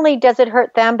not only does it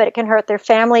hurt them, but it can hurt their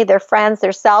family, their friends,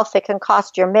 their self. It can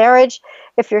cost your marriage.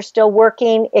 If you're still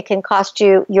working, it can cost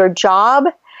you your job.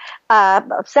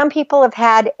 Some people have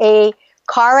had a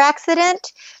car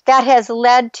accident that has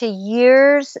led to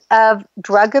years of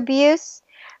drug abuse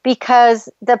because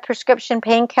the prescription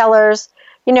painkillers,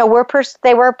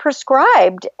 they were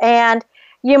prescribed, and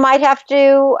you might have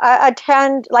to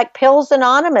attend like Pills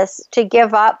Anonymous to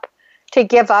give up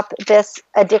this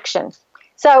addiction.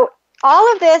 So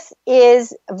all of this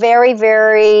is very,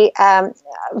 very,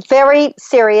 very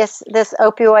serious, this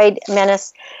opioid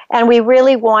menace, and we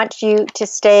really want you to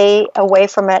stay away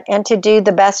from it and to do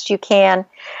the best you can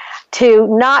to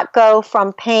not go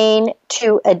from pain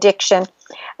to addiction.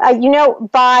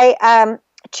 By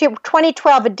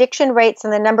 2012, addiction rates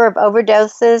and the number of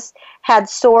overdoses had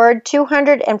soared.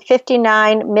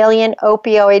 259 million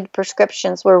opioid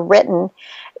prescriptions were written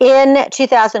in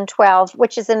 2012,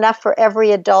 which is enough for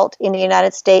every adult in the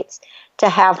United States to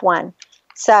have one.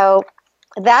 So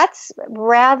that's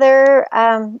rather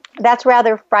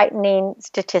frightening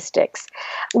statistics.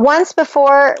 Once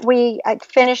before we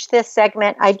finish this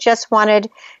segment, I just wanted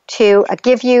to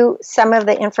give you some of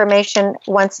the information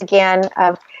once again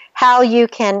of how you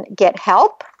can get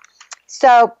help.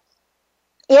 So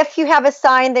if you have a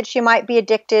sign that you might be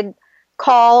addicted,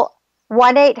 call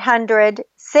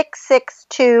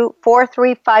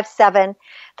 1-800-662-4357.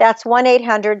 That's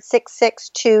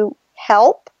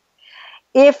 1-800-662-HELP.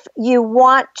 If you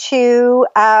want to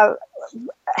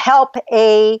help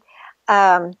an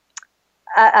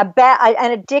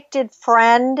addicted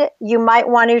friend, you might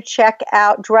want to check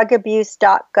out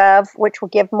drugabuse.gov, which will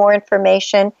give more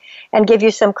information and give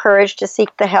you some courage to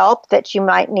seek the help that you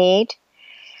might need.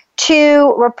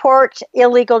 To report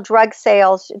illegal drug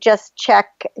sales, just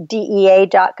check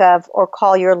DEA.gov or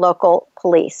call your local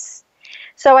police.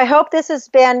 So I hope this has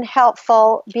been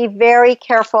helpful. Be very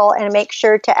careful and make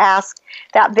sure to ask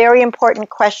that very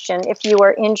important question. If you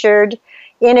are injured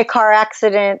in a car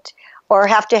accident or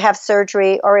have to have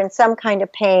surgery or in some kind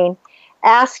of pain,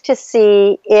 ask to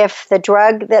see if the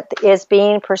drug that is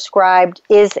being prescribed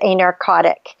is a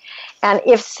narcotic. And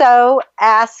if so,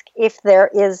 ask if there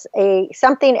is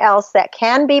something else that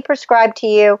can be prescribed to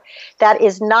you that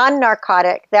is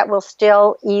non-narcotic that will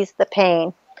still ease the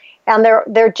pain. And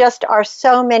there just are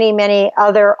so many, many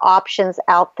other options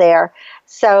out there.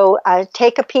 So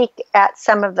take a peek at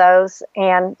some of those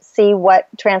and see what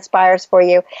transpires for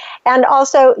you. And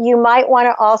also, you might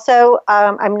want to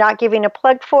I'm not giving a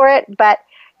plug for it, but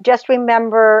just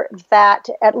remember that,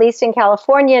 at least in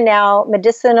California now,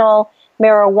 medicinal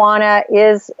marijuana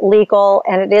is legal,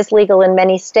 and it is legal in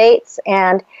many states,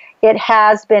 and it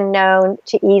has been known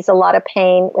to ease a lot of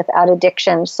pain without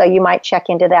addiction, so you might check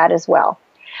into that as well.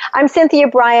 I'm Cynthia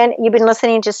Bryan. You've been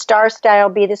listening to Star Style,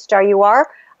 Be the Star You Are.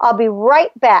 I'll be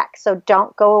right back, so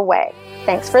don't go away.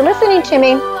 Thanks for listening to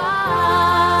me.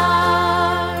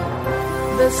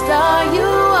 The star you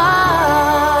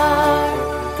are.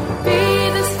 Be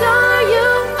the star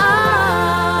you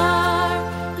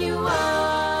are. You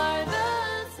are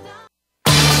the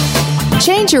star.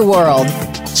 Change your world.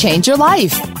 Change your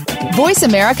life.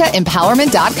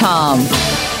 VoiceAmericaEmpowerment.com.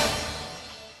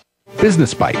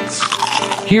 Business Bites.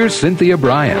 Here's Cynthia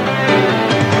Bryan.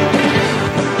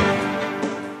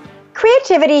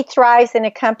 Creativity thrives in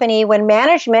a company when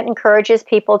management encourages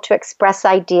people to express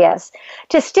ideas.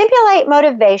 To stimulate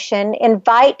motivation,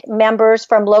 invite members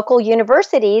from local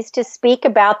universities to speak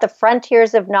about the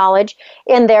frontiers of knowledge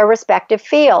in their respective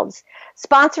fields.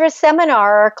 Sponsor a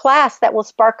seminar or a class that will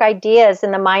spark ideas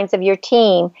in the minds of your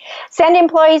team. Send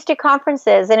employees to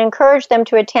conferences and encourage them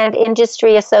to attend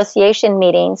industry association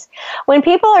meetings. When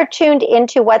people are tuned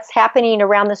into what's happening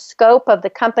around the scope of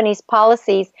the company's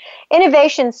policies,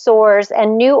 innovation soars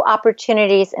and new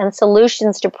opportunities and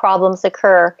solutions to problems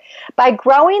occur. By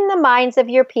growing the minds of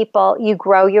your people, you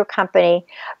grow your company.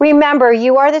 Remember,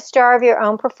 you are the star of your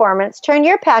own performance. Turn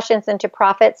your passions into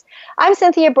profits. I'm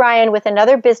Cynthia Bryan with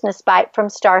another Business Bite from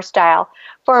Star Style.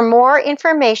 For more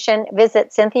information, visit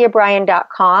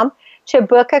CynthiaBryan.com. To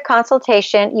book a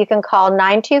consultation, you can call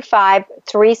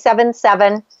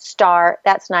 925-377-STAR.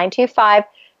 That's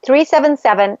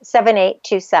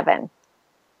 925-377-7827.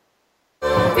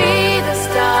 Be the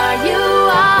star you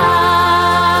are.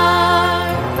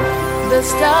 The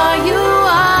star you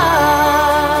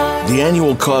are. The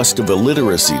annual cost of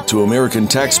illiteracy to American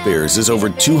taxpayers is over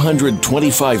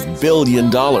 $225 billion.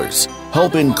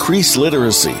 Help increase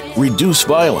literacy, reduce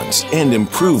violence, and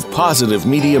improve positive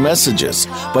media messages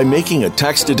by making a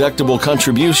tax-deductible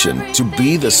contribution to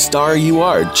Be the Star You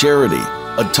Are charity.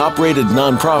 A top-rated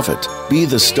nonprofit, Be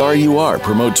the Star You Are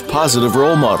promotes positive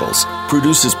role models,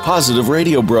 produces positive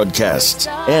radio broadcasts,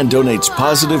 and donates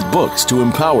positive books to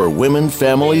empower women,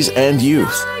 families, and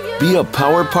youth. Be a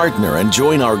power partner and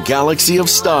join our galaxy of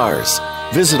stars.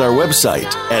 Visit our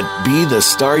website at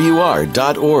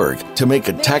BeTheStarYouAre.org to make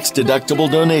a tax-deductible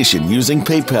donation using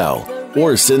PayPal,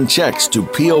 or send checks to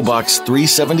P.O. Box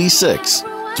 376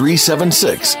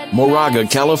 Moraga,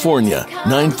 California,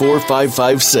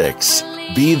 94556.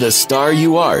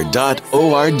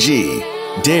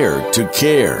 BeTheStarYouAre.org. Dare to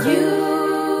care. You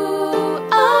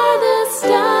are the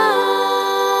star.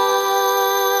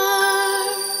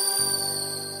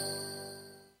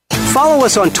 Follow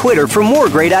us on Twitter for more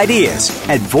great ideas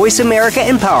at Voice America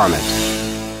Empowerment.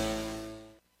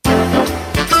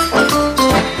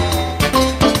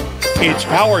 It's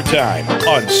power time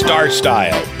on Star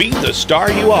Style. Be the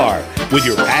star you are with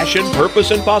your passion,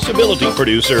 purpose, and possibility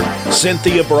producer,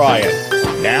 Cynthia Bryan.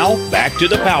 Now, back to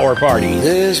the power party.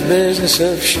 This business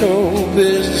of show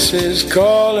business is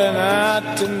calling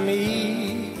out to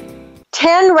me.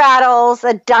 10 rattles,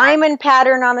 a diamond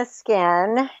pattern on the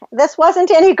skin. This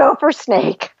wasn't any gopher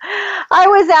snake. I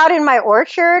was out in my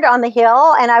orchard on the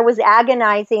hill, and I was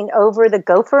agonizing over the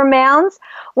gopher mounds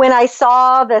when I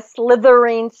saw the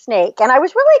slithering snake. And I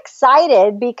was really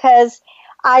excited because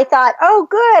I thought, oh,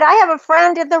 good, I have a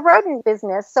friend in the rodent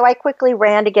business. So I quickly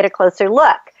ran to get a closer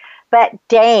look. But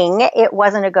dang, it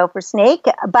wasn't a gopher snake,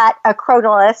 but a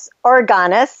Crotalus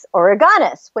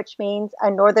oreganus, which means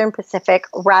a Northern Pacific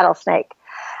rattlesnake.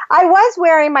 I was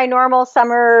wearing my normal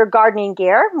summer gardening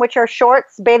gear, which are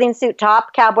shorts, bathing suit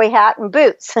top, cowboy hat, and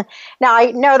boots. Now,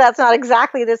 I know that's not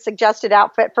exactly the suggested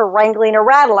outfit for wrangling a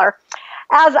rattler.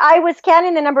 As I was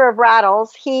counting the number of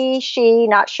rattles, he, she,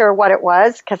 not sure what it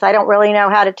was, because I don't really know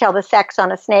how to tell the sex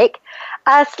on a snake,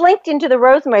 slinked into the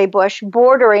rosemary bush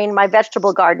bordering my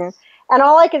vegetable garden. And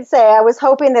all I could say, I was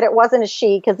hoping that it wasn't a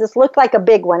she, because this looked like a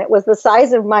big one. It was the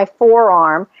size of my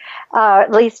forearm,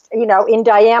 at least, in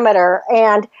diameter.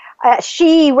 And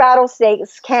she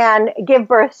rattlesnakes can give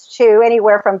birth to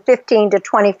anywhere from 15 to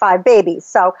 25 babies.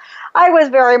 So I was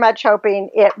very much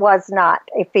hoping it was not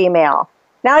a female.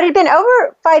 Now, it had been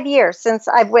over 5 years since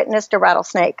I've witnessed a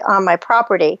rattlesnake on my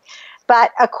property.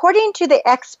 But according to the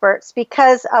experts,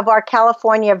 because of our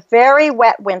California very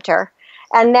wet winter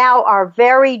and now our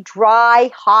very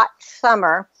dry, hot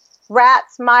summer,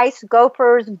 rats, mice,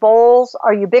 gophers, voles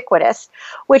are ubiquitous,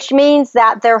 which means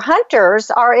that their hunters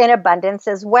are in abundance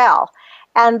as well.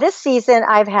 And this season,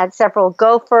 I've had several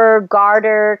gopher,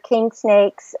 garter, king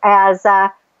snakes as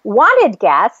wanted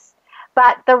guests.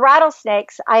 But the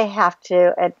rattlesnakes, I have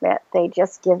to admit, they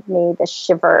just give me the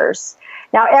shivers.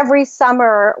 Now, every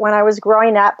summer when I was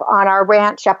growing up on our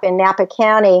ranch up in Napa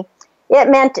County, it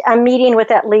meant a meeting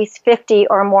with at least 50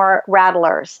 or more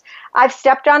rattlers. I've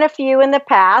stepped on a few in the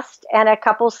past, and a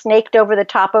couple snaked over the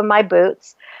top of my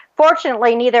boots.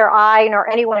 Fortunately, neither I nor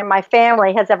anyone in my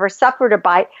family has ever suffered a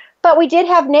bite, but we did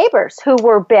have neighbors who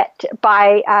were bit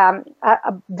by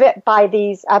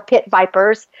these pit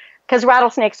vipers, because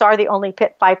rattlesnakes are the only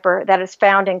pit viper that is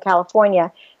found in California.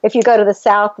 If you go to the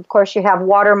south, of course, you have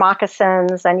water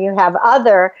moccasins and you have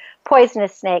other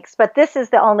poisonous snakes, but this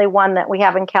is the only one that we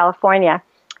have in California.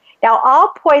 Now, all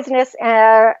poisonous,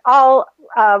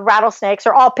 rattlesnakes,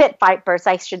 or all pit vipers,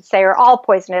 I should say, are all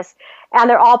poisonous, and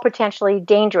they're all potentially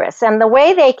dangerous. And the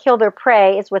way they kill their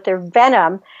prey is with their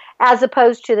venom, as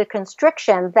opposed to the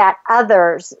constriction that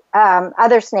other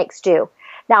snakes do.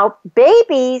 Now,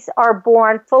 babies are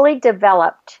born fully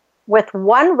developed with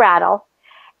one rattle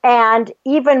and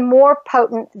even more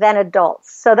potent than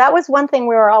adults. So that was one thing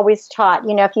we were always taught.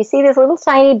 You know, if you see this little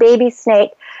tiny baby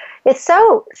snake, it's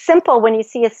so simple when you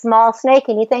see a small snake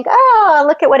and you think, oh,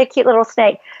 look at what a cute little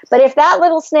snake. But if that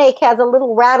little snake has a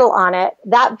little rattle on it,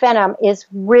 that venom is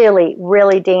really,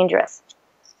 really dangerous.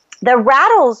 The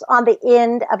rattles on the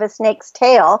end of a snake's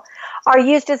tail are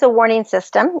used as a warning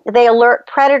system. They alert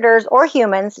predators or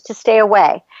humans to stay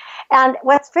away. And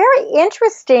what's very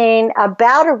interesting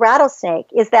about a rattlesnake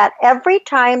is that every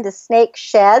time the snake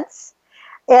sheds,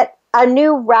 a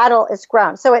new rattle is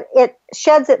grown. So it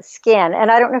sheds its skin. And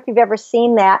I don't know if you've ever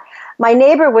seen that. My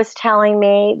neighbor was telling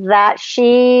me that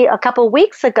she, a couple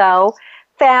weeks ago,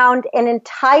 found an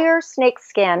entire snake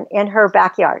skin in her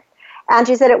backyard. And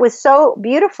she said it was so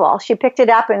beautiful. She picked it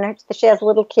up, and she has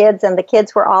little kids, and the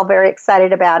kids were all very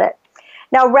excited about it.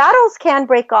 Now, rattles can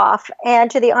break off, and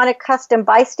to the unaccustomed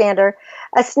bystander,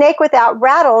 a snake without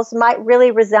rattles might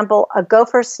really resemble a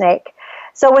gopher snake.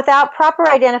 So without proper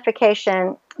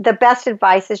identification, the best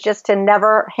advice is just to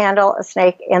never handle a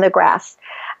snake in the grass.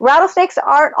 Rattlesnakes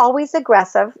aren't always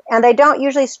aggressive, and they don't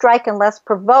usually strike unless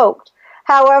provoked.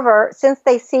 However, since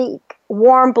they seek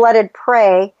warm-blooded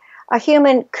prey, a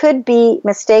human could be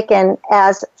mistaken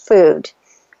as food.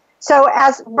 So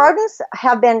as rodents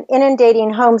have been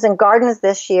inundating homes and gardens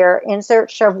this year in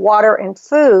search of water and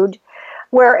food,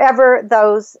 wherever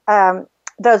those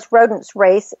rodents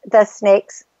race, the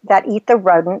snakes that eat the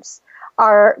rodents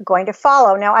are going to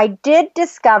follow. Now, I did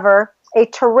discover a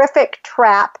terrific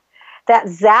trap that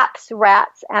zaps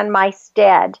rats and mice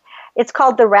dead. It's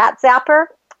called the Rat Zapper.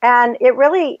 And it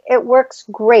works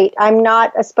great. I'm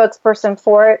not a spokesperson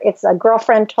for it. It's a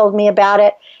girlfriend told me about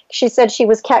it. She said she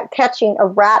was catching a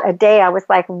rat a day. I was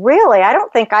like, really? I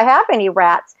don't think I have any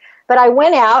rats. But I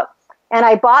went out and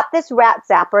I bought this Rat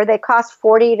Zapper. They cost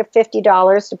 $40 to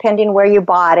 $50 depending where you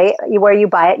buy it. You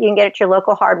can get it at your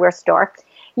local hardware store.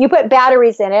 You put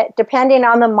batteries in it. Depending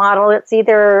on the model, it's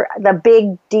either the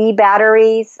big D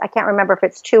batteries. I can't remember if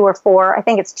it's 2 or 4. I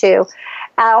think it's 2.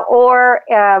 Or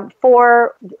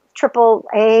 4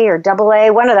 AAA or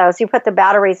AA, one of those. You put the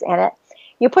batteries in it.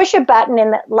 You push a button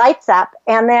and it lights up,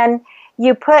 and then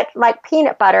you put like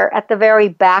peanut butter at the very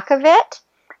back of it.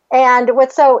 And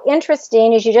what's so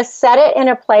interesting is you just set it in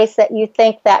a place that you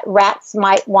think that rats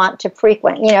might want to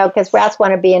frequent, because rats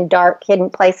want to be in dark, hidden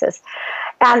places.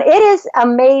 And it is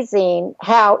amazing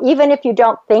how even if you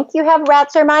don't think you have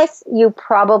rats or mice, you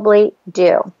probably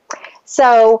do.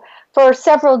 So for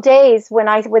several days when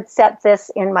I would set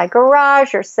this in my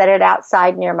garage or set it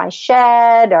outside near my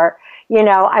shed, or,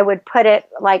 I would put it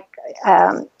like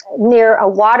near a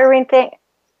watering thing,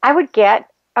 I would get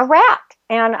a rat.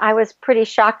 And I was pretty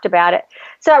shocked about it.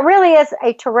 So it really is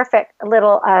a terrific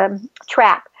little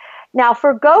trap. Now,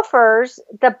 for gophers,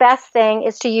 the best thing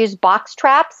is to use box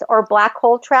traps or black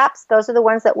hole traps. Those are the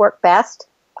ones that work best.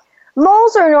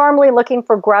 Moles are normally looking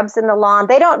for grubs in the lawn.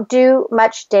 They don't do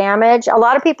much damage. A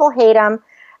lot of people hate them,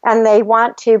 and they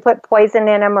want to put poison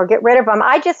in them or get rid of them.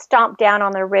 I just stomp down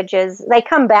on their ridges. They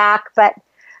come back, but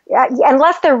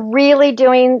unless they're really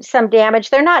doing some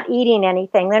damage, they're not eating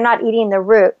anything. They're not eating the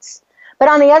roots. But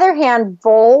on the other hand,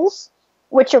 voles,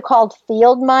 which are called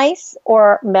field mice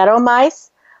or meadow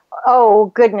mice,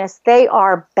 oh goodness, they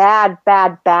are bad,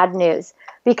 bad, bad news.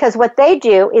 Because what they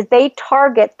do is they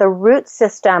target the root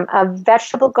system of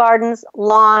vegetable gardens,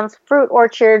 lawns, fruit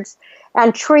orchards,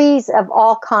 and trees of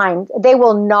all kinds. They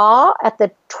will gnaw at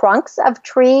the trunks of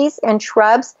trees and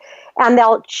shrubs, and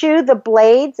they'll chew the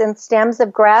blades and stems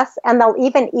of grass, and they'll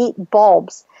even eat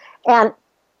bulbs. And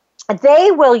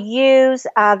they will use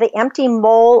the empty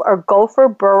mole or gopher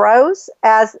burrows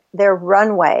as their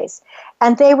runways.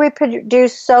 And they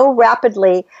reproduce so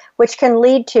rapidly, which can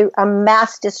lead to a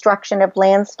mass destruction of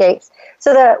landscapes.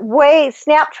 So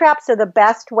snap traps are the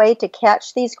best way to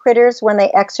catch these critters when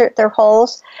they exert their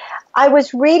holes. I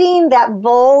was reading that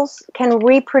voles can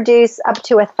reproduce up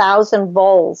to 1,000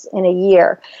 voles in a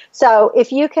year. So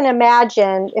if you can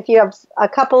imagine, if you have a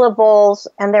couple of voles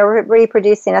and they're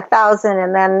reproducing 1,000,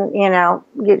 and then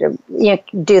you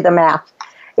do the math.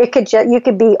 You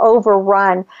could be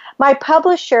overrun. My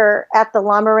publisher at the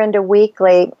Lamarinda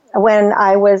Weekly, when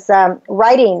I was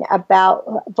writing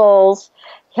about voles,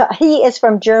 he is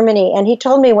from Germany, and he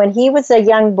told me when he was a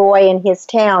young boy in his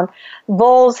town,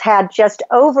 voles had just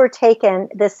overtaken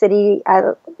the city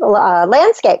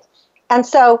landscape. And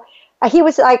so he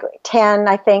was like 10,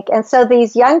 I think. And so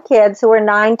these young kids who were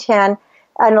 9, 10,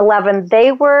 and 11,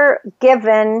 they were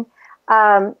given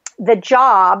the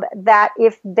job that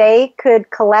if they could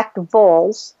collect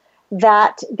voles,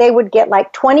 that they would get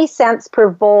like 20 cents per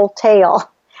vole tail.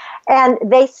 And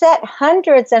they set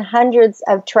hundreds and hundreds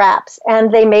of traps,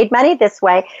 and they made money this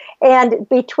way. And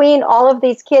between all of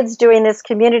these kids doing this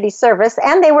community service,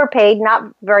 and they were paid not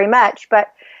very much,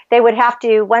 but they would have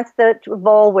to, once the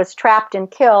vole was trapped and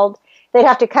killed, they'd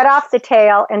have to cut off the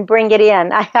tail and bring it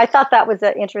in. I thought that was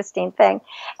an interesting thing.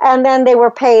 And then they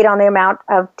were paid on the amount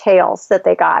of tails that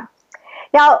they got.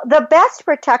 Now, the best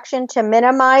protection to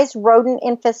minimize rodent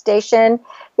infestation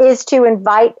is to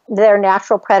invite their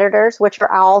natural predators, which are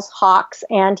owls, hawks,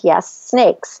 and, yes,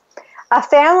 snakes. A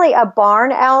family of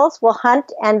barn owls will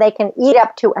hunt, and they can eat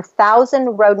up to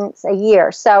 1,000 rodents a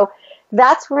year. So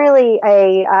that's really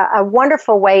a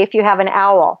wonderful way if you have an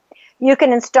owl. You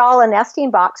can install a nesting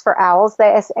box for owls,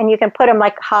 and you can put them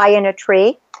like high in a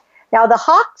tree. Now, the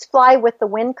hawks fly with the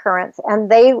wind currents, and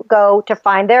they go to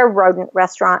find their rodent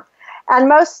restaurant. And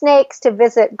most snakes to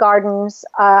visit gardens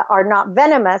are not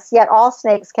venomous, yet all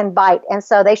snakes can bite, and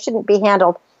so they shouldn't be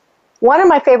handled. One of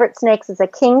my favorite snakes is a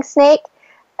king snake,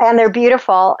 and they're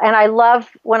beautiful. And I love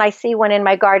when I see one in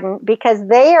my garden because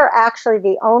they are actually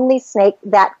the only snake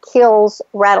that kills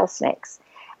rattlesnakes.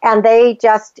 And they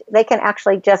can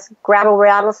actually just grab a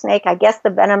rattlesnake. I guess the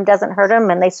venom doesn't hurt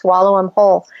them, and they swallow them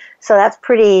whole. So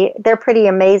they're pretty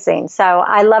amazing. So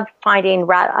I love finding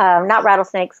not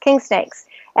rattlesnakes, king snakes.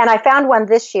 And I found one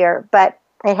this year, but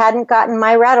I hadn't gotten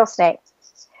my rattlesnake.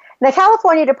 The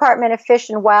California Department of Fish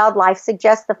and Wildlife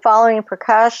suggests the following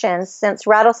precautions since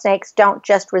rattlesnakes don't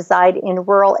just reside in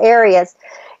rural areas.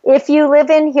 If you live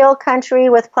in hill country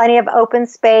with plenty of open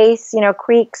space,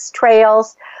 creeks,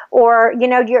 trails, or,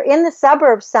 you're in the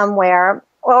suburbs somewhere,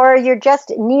 or you're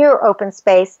just near open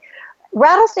space,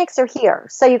 rattlesnakes are here,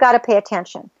 so you got to pay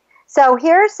attention. So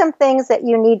here are some things that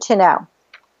you need to know.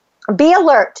 Be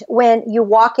alert when you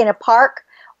walk in a park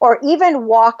or even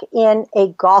walk in a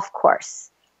golf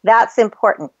course. That's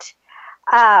important.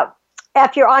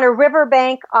 If you're on a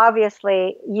riverbank,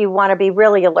 obviously you want to be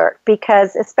really alert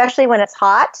because especially when it's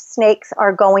hot, snakes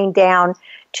are going down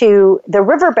to the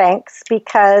riverbanks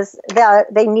because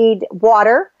they need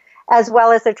water as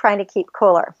well as they're trying to keep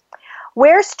cooler.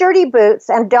 Wear sturdy boots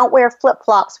and don't wear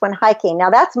flip-flops when hiking. Now,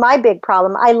 that's my big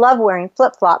problem. I love wearing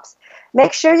flip-flops.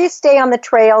 Make sure you stay on the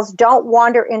trails, don't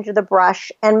wander into the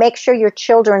brush, and make sure your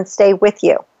children stay with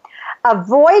you.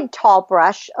 Avoid tall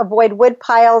brush, avoid wood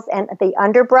piles and the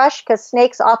underbrush because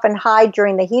snakes often hide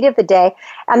during the heat of the day,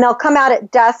 and they'll come out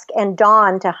at dusk and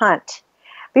dawn to hunt.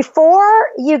 Before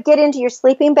you get into your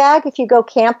sleeping bag, if you go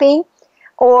camping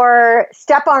or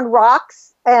step on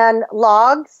rocks and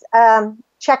logs,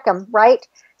 check them, right?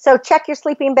 So check your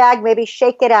sleeping bag, maybe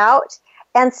shake it out,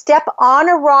 and step on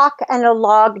a rock and a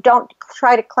log. Don't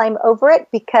try to climb over it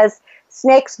because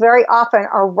snakes very often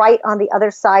are right on the other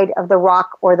side of the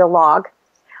rock or the log.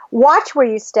 Watch where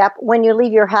you step when you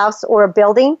leave your house or a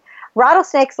building.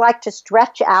 Rattlesnakes like to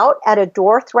stretch out at a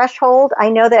door threshold. I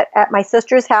know that at my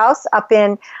sister's house up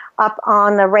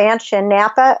on the ranch in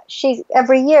Napa,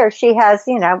 every year she has,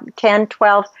 10,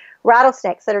 12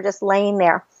 rattlesnakes that are just laying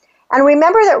there. And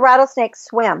remember that rattlesnakes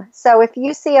swim. So if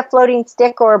you see a floating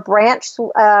stick or a branch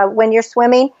when you're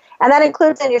swimming, and that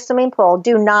includes in your swimming pool,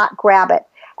 do not grab it.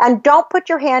 And don't put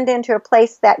your hand into a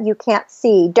place that you can't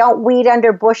see. Don't weed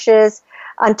under bushes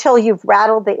until you've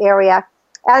rattled the area.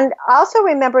 And also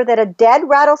remember that a dead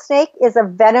rattlesnake is a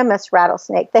venomous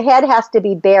rattlesnake. The head has to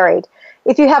be buried.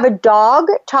 If you have a dog,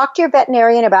 talk to your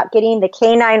veterinarian about getting the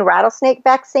canine rattlesnake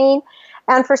vaccine.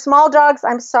 And for small dogs,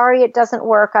 I'm sorry it doesn't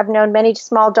work. I've known many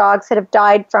small dogs that have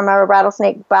died from a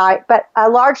rattlesnake bite. But a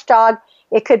large dog,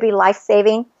 it could be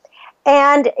life-saving.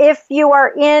 And if you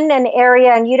are in an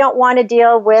area and you don't want to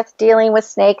dealing with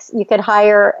snakes, you can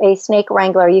hire a snake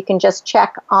wrangler. You can just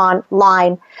check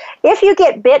online. If you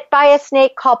get bit by a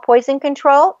snake, call Poison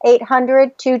Control,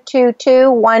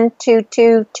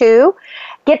 800-222-1222.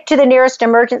 Get to the nearest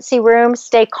emergency room.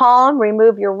 Stay calm.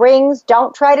 Remove your rings.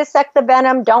 Don't try to suck the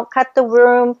venom. Don't cut the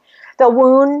wound.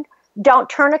 Don't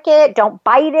tourniquet it. Don't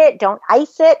bite it. Don't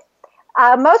ice it.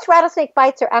 Most rattlesnake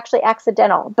bites are actually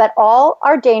accidental, but all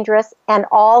are dangerous and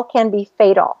all can be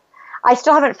fatal. I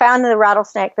still haven't found the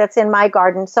rattlesnake that's in my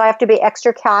garden, so I have to be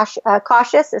extra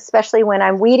cautious, especially when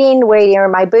I'm weeding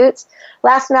my boots.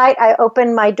 Last night, I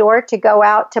opened my door to go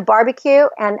out to barbecue,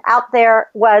 and out there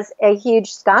was a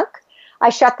huge skunk. I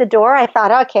shut the door. I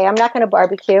thought, okay, I'm not going to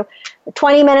barbecue.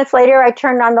 20 minutes later, I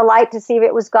turned on the light to see if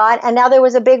it was gone, and now there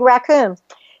was a big raccoon.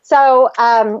 So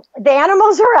the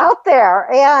animals are out there,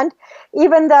 and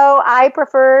even though I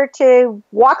prefer to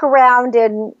walk around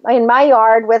in my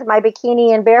yard with my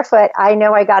bikini and barefoot, I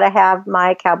know I got to have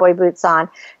my cowboy boots on.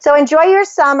 So enjoy your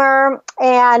summer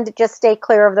and just stay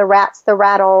clear of the rats, the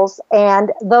rattles,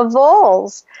 and the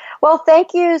voles. Well,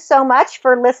 thank you so much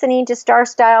for listening to Star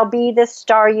Style, Be the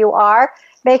Star You Are.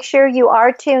 Make sure you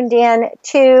are tuned in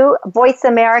to Voice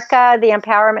America, the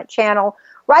Empowerment Channel,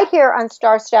 right here on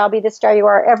Star Style, Be the Star You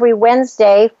Are, every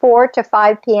Wednesday, 4 to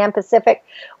 5 p.m. Pacific,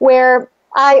 where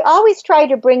I always try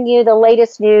to bring you the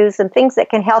latest news and things that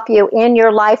can help you in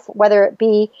your life, whether it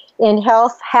be in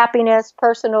health, happiness,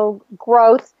 personal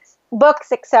growth,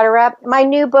 books, etc. My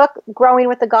new book, Growing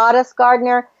with the Goddess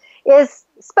Gardener, is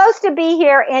supposed to be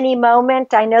here any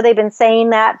moment. I know they've been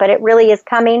saying that, but it really is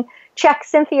coming. Check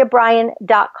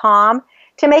CynthiaBryan.com.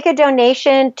 To make a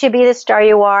donation to Be the Star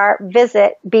You Are,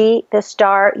 visit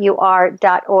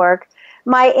BeTheStarYouAre.org.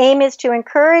 My aim is to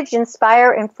encourage,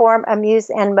 inspire, inform, amuse,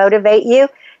 and motivate you.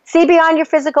 See beyond your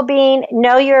physical being,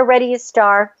 know you're already a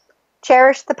star.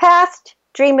 Cherish the past,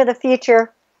 dream of the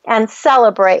future, and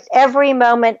celebrate every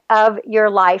moment of your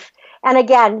life. And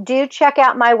again, do check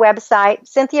out my website,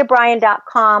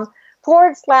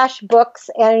 CynthiaBryan.com/books,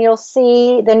 and you'll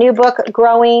see the new book,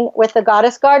 Growing with the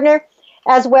Goddess Gardener,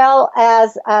 as well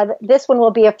as this one will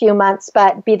be a few months,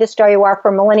 but Be the Star You Are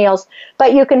for millennials.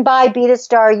 But you can buy Be the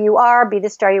Star You Are, Be the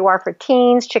Star You Are for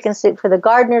teens, Chicken Soup for the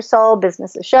Gardener Soul,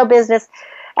 Business is Show Business,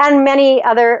 and many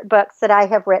other books that I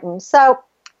have written. So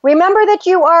remember that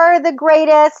you are the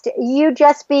greatest. You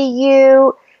just be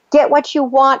you. Get what you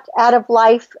want out of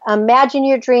life. Imagine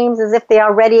your dreams as if they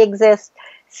already exist.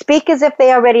 Speak as if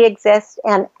they already exist,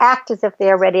 and act as if they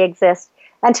already exist.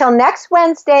 Until next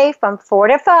Wednesday from 4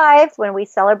 to 5, when we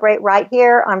celebrate right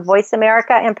here on Voice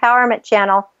America Empowerment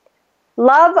Channel,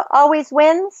 love always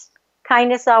wins,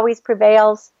 kindness always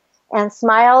prevails, and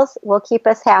smiles will keep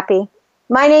us happy.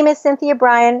 My name is Cynthia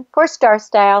Bryan for Star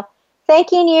Style,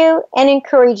 thanking you and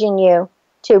encouraging you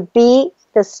to be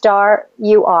the star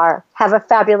you are. Have a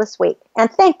fabulous week,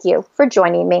 and thank you for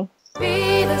joining me.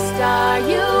 Be the star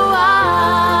you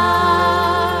are,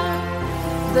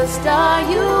 the star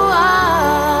you are.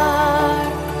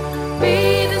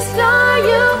 Be the star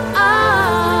you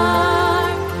are.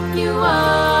 You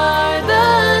are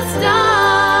the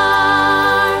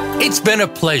star. It's been a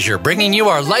pleasure bringing you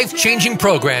our life-changing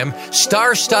program,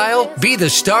 Star Style, Be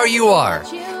the Star You Are.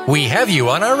 We have you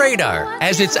on our radar,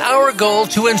 as it's our goal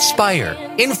to inspire,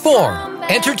 inform,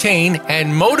 entertain,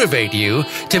 and motivate you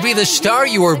to be the star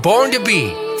you were born to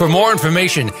be. For more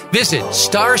information, visit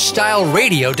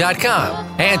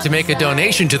starstyleradio.com. And to make a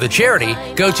donation to the charity,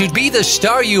 go to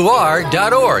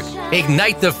BeTheStarYouAre.org.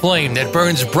 Ignite the flame that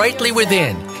burns brightly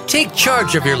within. Take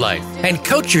charge of your life and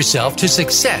coach yourself to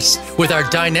success with our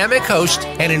dynamic host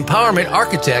and empowerment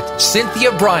architect,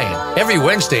 Cynthia Bryan, every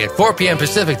Wednesday at 4 p.m.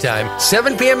 Pacific Time,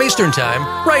 7 p.m. Eastern Time,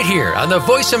 right here on the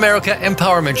Voice America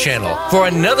Empowerment Channel for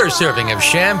another serving of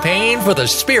champagne for the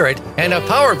spirit and a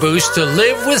power boost to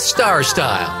live with Star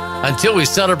Style. Until we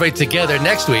celebrate together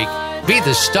next week, be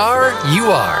the star you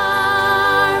are.